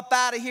all up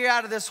out of here,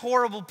 out of this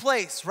horrible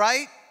place,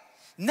 right?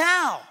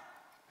 Now,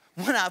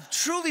 when I've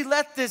truly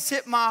let this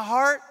hit my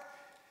heart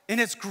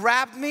and it's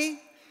grabbed me,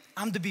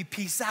 I'm to be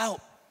peace out.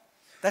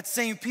 That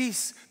same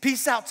peace.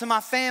 Peace out to my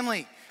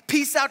family.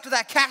 Peace out to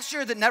that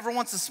cashier that never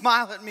wants to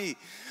smile at me.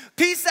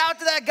 Peace out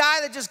to that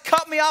guy that just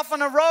cut me off on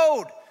the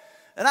road.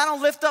 And I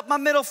don't lift up my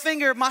middle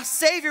finger. My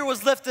Savior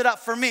was lifted up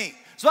for me.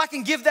 So I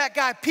can give that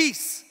guy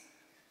peace.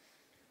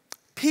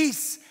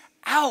 Peace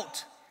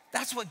out.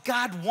 That's what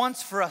God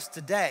wants for us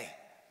today.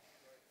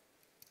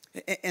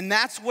 And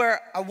that's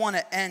where I want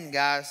to end,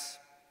 guys.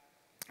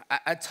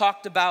 I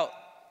talked about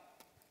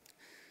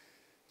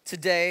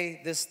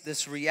today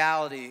this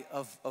reality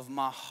of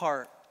my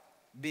heart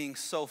being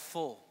so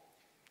full.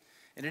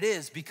 And it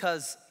is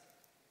because,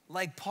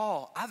 like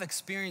Paul, I've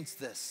experienced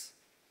this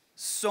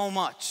so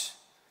much.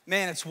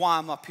 Man, it's why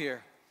I'm up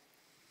here.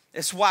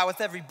 It's why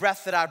with every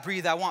breath that I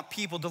breathe, I want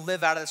people to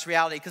live out of this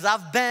reality. Because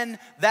I've been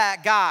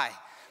that guy,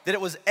 that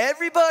it was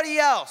everybody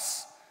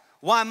else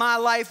why my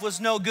life was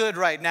no good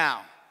right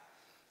now.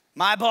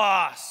 My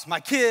boss,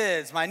 my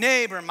kids, my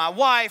neighbor, my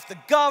wife, the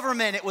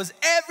government. It was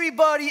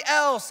everybody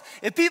else.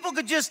 If people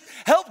could just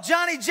help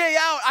Johnny J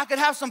out, I could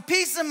have some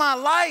peace in my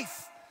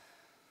life.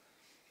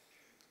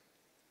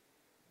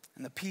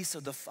 And the peace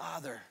of the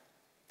Father,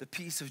 the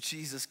peace of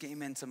Jesus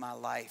came into my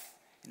life,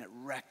 and it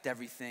wrecked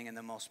everything in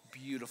the most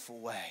beautiful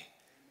way.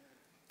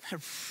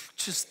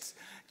 Just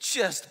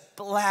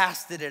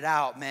blasted it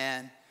out,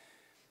 man.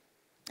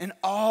 And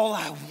all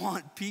I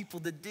want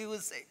people to do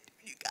is say,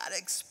 you gotta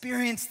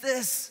experience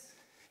this.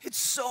 It's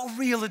so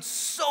real, it's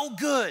so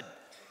good.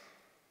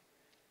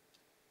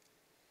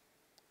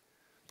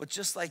 But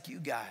just like you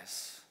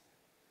guys,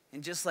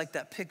 and just like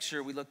that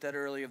picture we looked at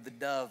earlier of the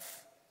dove,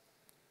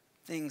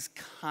 things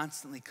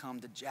constantly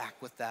come to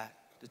Jack with that,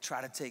 to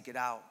try to take it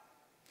out.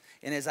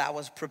 And as I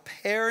was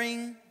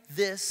preparing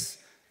this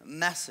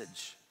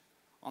message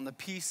on the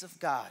peace of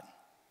God,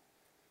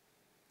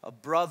 a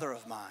brother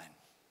of mine,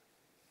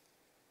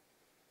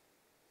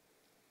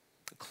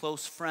 a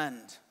close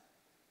friend,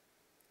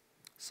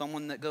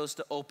 someone that goes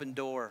to Open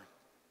Door,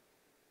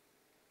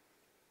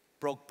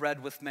 broke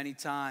bread with many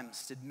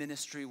times, did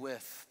ministry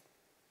with,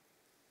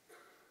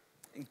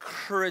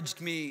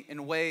 encouraged me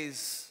in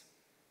ways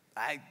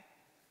I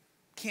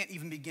can't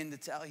even begin to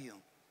tell you.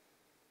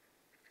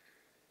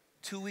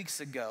 2 weeks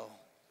ago,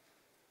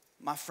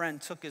 my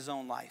friend took his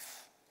own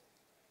life.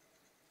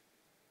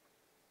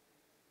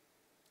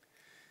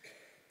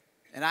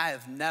 And I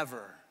have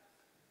never,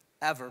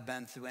 ever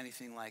been through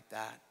anything like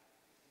that.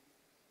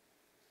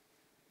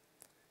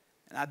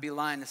 And I'd be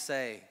lying to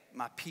say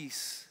my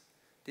peace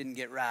didn't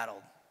get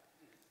rattled.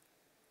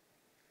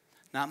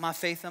 Not my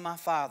faith in my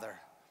Father,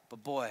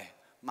 but boy,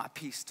 my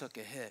peace took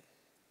a hit.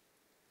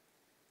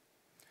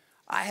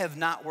 I have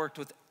not worked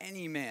with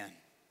any man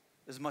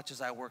as much as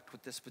I worked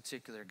with this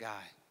particular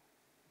guy.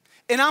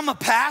 And I'm a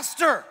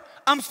pastor.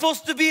 I'm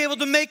supposed to be able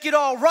to make it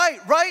all right?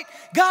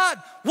 God,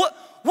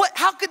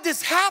 how could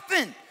this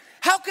happen?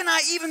 How can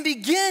I even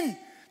begin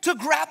to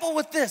grapple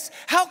with this?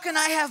 How can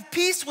I have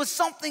peace with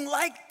something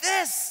like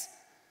this?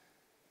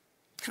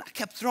 And I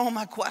kept throwing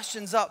my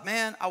questions up,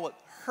 man. I was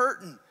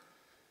hurting.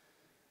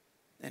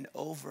 And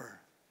over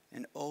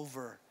and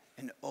over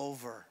and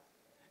over.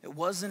 It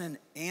wasn't an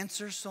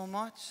answer so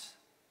much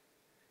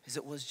as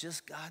it was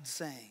just God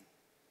saying,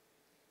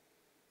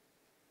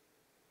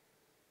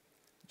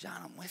 John,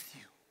 I'm with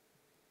you.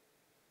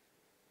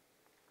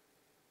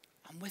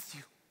 I'm with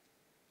you.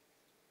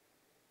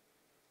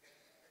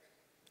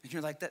 And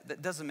you're like,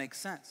 that doesn't make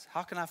sense.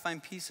 How can I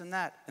find peace in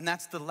that? And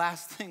that's the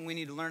last thing we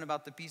need to learn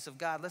about the peace of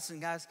God. Listen,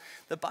 guys,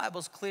 the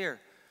Bible's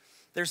clear.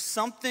 There's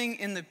something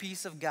in the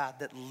peace of God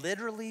that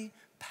literally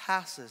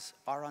passes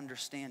our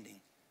understanding.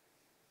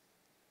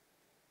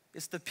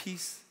 It's the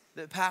peace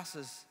that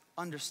passes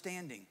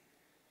understanding.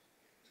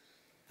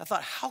 I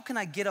thought, how can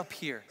I get up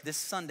here this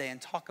Sunday and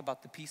talk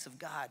about the peace of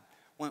God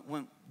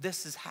when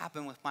this has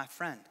happened with my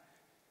friend?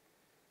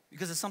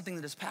 Because it's something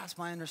that has passed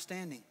my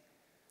understanding.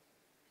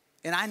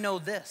 And I know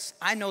this.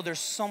 I know there's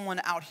someone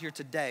out here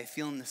today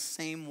feeling the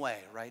same way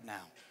right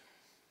now.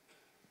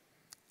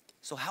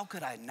 So how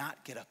could I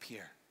not get up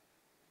here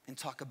and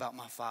talk about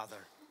my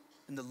Father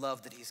and the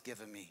love that He's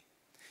given me?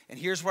 And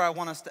here's where I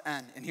want us to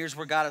end, and here's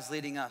where God is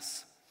leading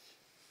us.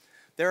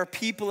 There are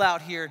people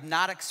out here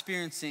not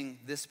experiencing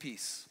this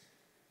peace.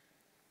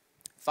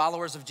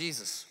 Followers of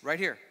Jesus, right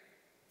here.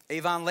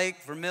 Avon Lake,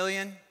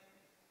 Vermilion,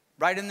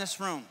 right in this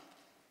room.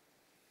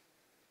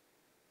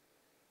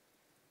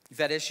 You've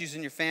had issues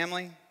in your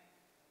family.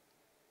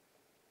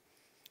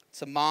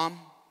 It's a mom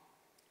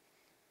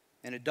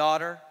and a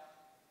daughter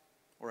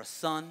or a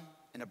son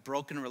in a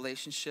broken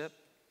relationship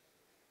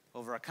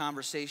over a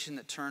conversation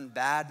that turned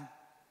bad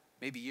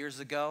maybe years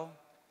ago,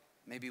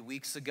 maybe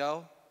weeks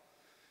ago,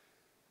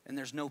 and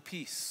there's no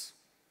peace.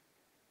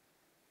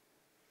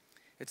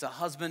 It's a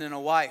husband and a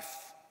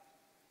wife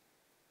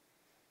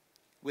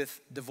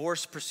with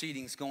divorce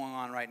proceedings going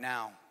on right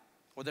now,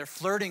 or they're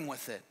flirting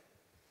with it,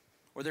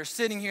 or they're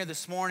sitting here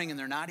this morning and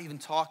they're not even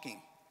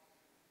talking.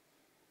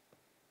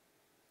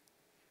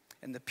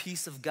 And the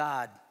peace of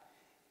God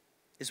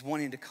is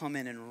wanting to come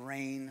in and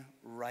reign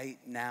right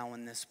now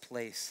in this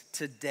place.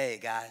 Today,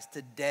 guys,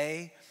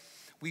 today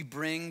we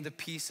bring the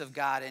peace of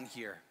God in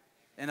here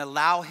and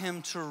allow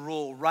Him to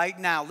rule right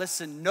now.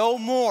 Listen, no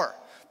more.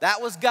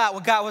 That was God,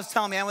 what God was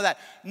telling me. And with that,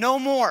 no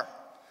more.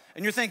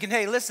 And you're thinking,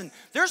 hey, listen,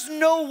 there's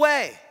no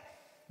way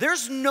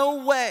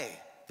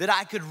that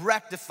I could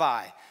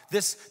rectify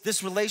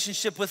this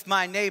relationship with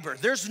my neighbor.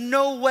 There's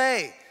no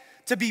way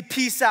to be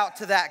peace out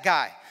to that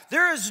guy.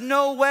 There is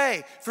no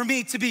way for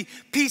me to be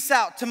peace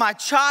out to my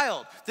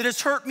child that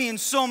has hurt me in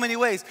so many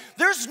ways.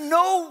 There's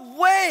no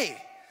way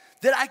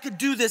that I could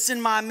do this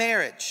in my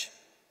marriage.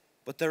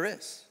 But there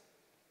is.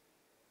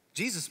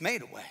 Jesus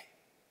made a way.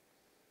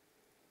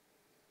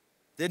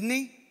 Didn't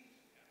He?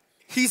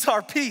 He's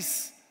our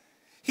peace.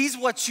 He's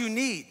what you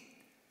need.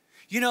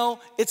 You know,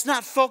 it's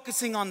not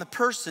focusing on the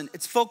person.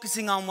 It's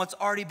focusing on what's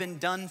already been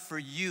done for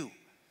you.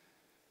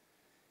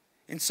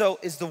 And so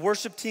as the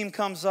worship team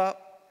comes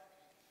up,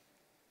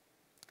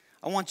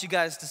 I want you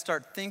guys to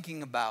start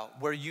thinking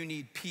about where you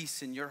need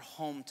peace in your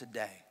home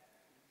today.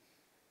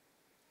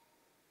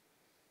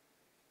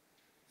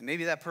 And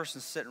maybe that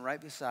person's sitting right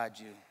beside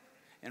you.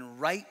 And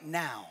right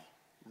now,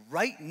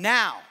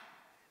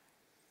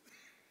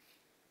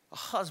 a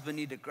husband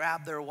need to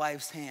grab their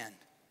wife's hand.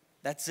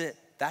 That's it.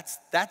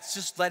 That's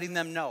just letting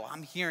them know,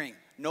 I'm hearing.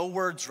 No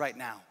words right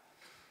now.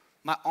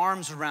 My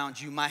arm's around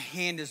you. My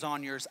hand is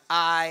on yours.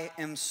 I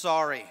am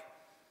sorry.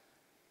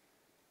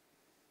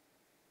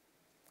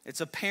 It's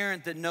a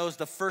parent that knows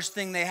the first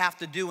thing they have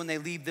to do when they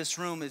leave this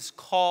room is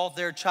call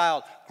their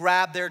child,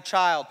 grab their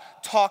child,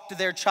 talk to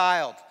their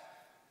child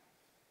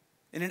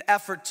in an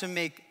effort to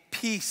make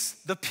peace,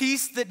 the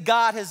peace that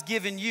God has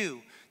given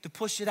you, to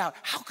push it out.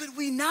 How could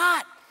we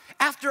not?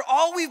 After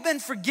all we've been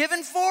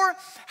forgiven for,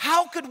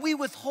 how could we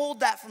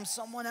withhold that from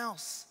someone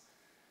else?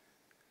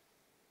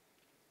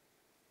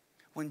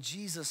 When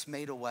Jesus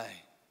made a way.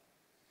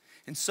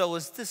 And so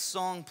as this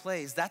song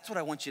plays, that's what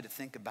I want you to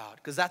think about,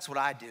 because that's what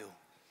I do.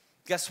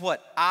 Guess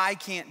what? I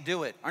can't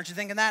do it. Aren't you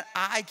thinking that?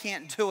 I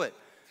can't do it.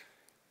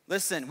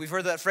 Listen, we've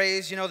heard that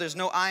phrase, there's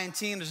no I in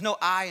team, there's no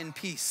I in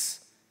peace.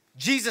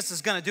 Jesus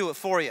is gonna do it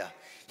for you.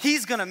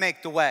 He's gonna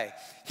make the way.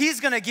 He's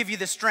gonna give you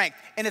the strength,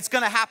 and it's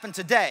gonna happen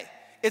today.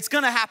 It's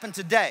gonna happen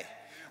today.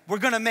 We're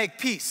gonna make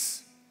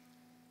peace.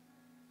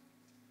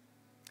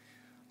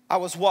 I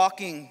was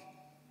walking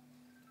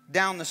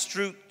down the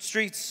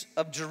streets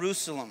of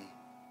Jerusalem,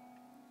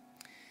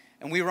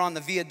 and we were on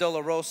the Via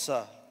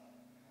Dolorosa,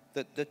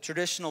 the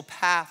traditional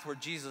path where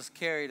Jesus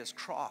carried his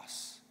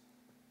cross.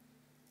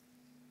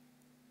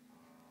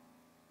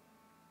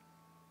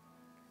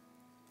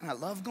 And I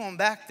love going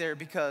back there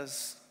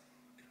because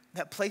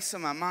that place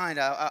in my mind,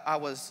 I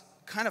was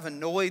kind of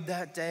annoyed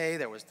that day.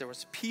 There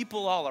was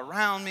people all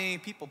around me,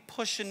 people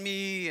pushing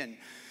me, and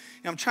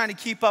I'm trying to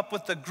keep up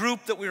with the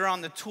group that we were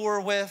on the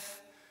tour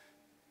with.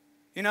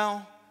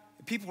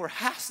 People were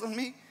hassling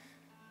me.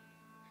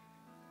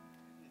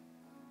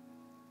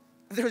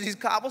 There were these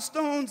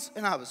cobblestones,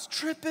 and I was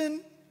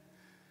tripping.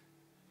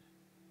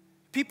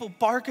 People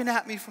barking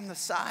at me from the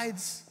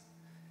sides,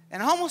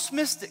 and I almost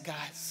missed it,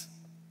 guys.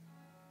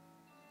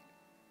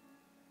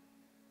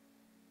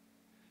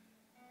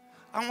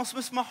 I almost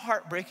missed my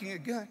heart breaking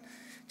again,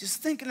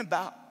 just thinking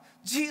about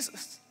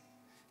Jesus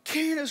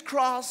carrying his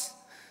cross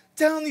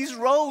down these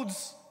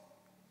roads,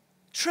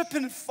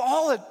 tripping and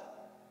falling.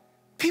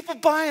 People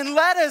buying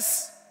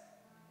lettuce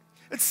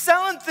and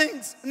selling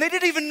things, and they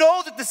didn't even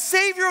know that the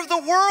Savior of the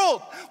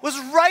world was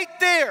right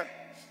there,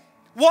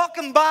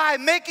 walking by,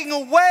 making a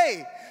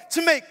way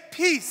to make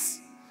peace.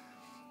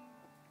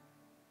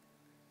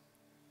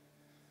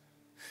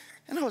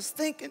 And I was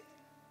thinking,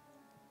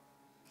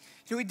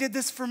 he did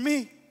this for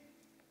me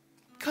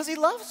because he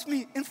loves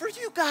me and for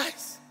you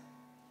guys.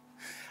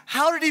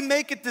 How did he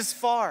make it this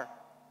far?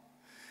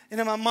 And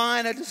in my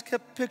mind, I just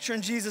kept picturing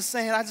Jesus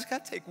saying, I just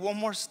got to take one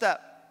more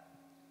step.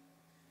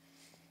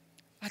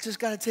 I just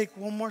got to take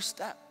one more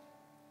step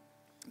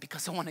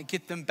because I want to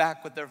get them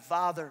back with their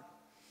Father.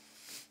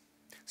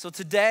 So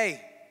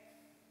today,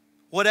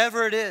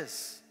 whatever it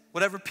is,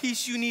 whatever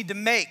peace you need to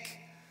make,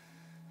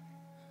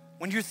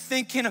 when you're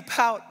thinking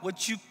about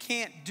what you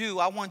can't do,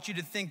 I want you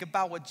to think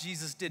about what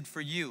Jesus did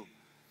for you.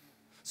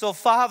 So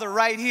Father,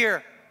 right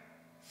here,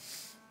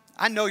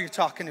 I know you're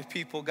talking to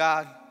people,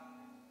 God.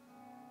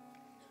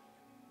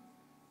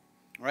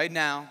 Right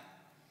now,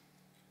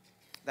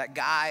 that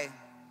guy,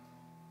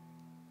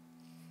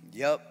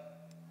 you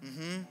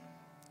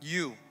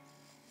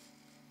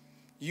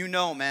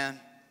know, man,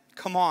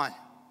 come on.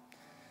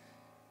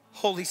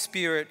 Holy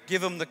Spirit,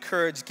 give him the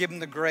courage, give him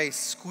the grace.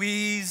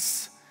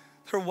 Squeeze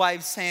her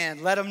wife's hand,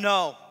 let him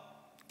know,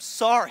 I'm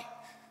sorry,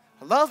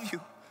 I love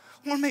you,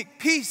 I want to make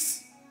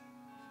peace.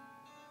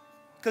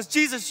 Because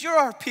Jesus, you're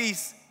our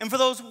peace. And for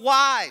those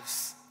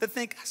wives that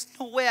think, there's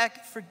no way I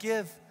can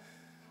forgive,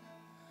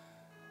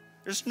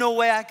 there's no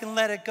way I can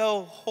let it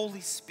go,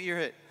 Holy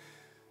Spirit,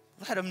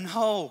 let them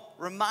know.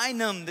 Remind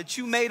them that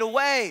you made a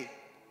way.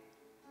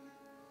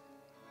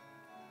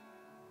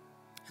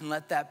 And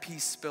let that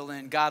peace spill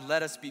in. God,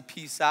 let us be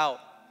peace out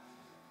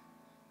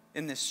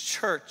in this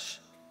church.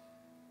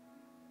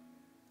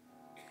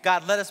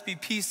 God, let us be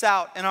peace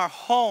out in our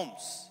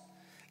homes.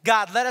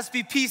 God, let us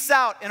be peace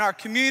out in our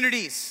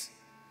communities.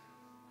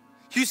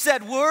 You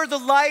said we're the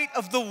light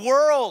of the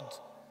world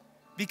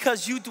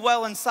because you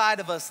dwell inside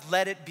of us.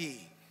 Let it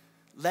be.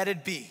 Let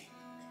it be.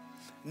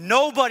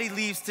 Nobody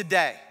leaves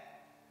today,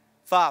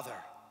 Father,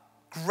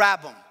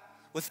 grab them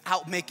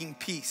without making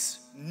peace.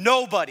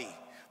 Nobody.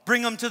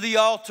 Bring them to the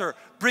altar.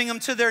 Bring them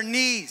to their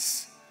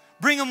knees.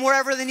 Bring them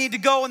wherever they need to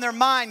go in their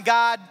mind,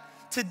 God.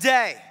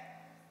 Today,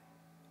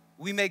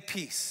 we make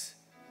peace.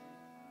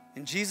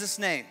 In Jesus'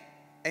 name,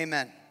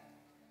 amen.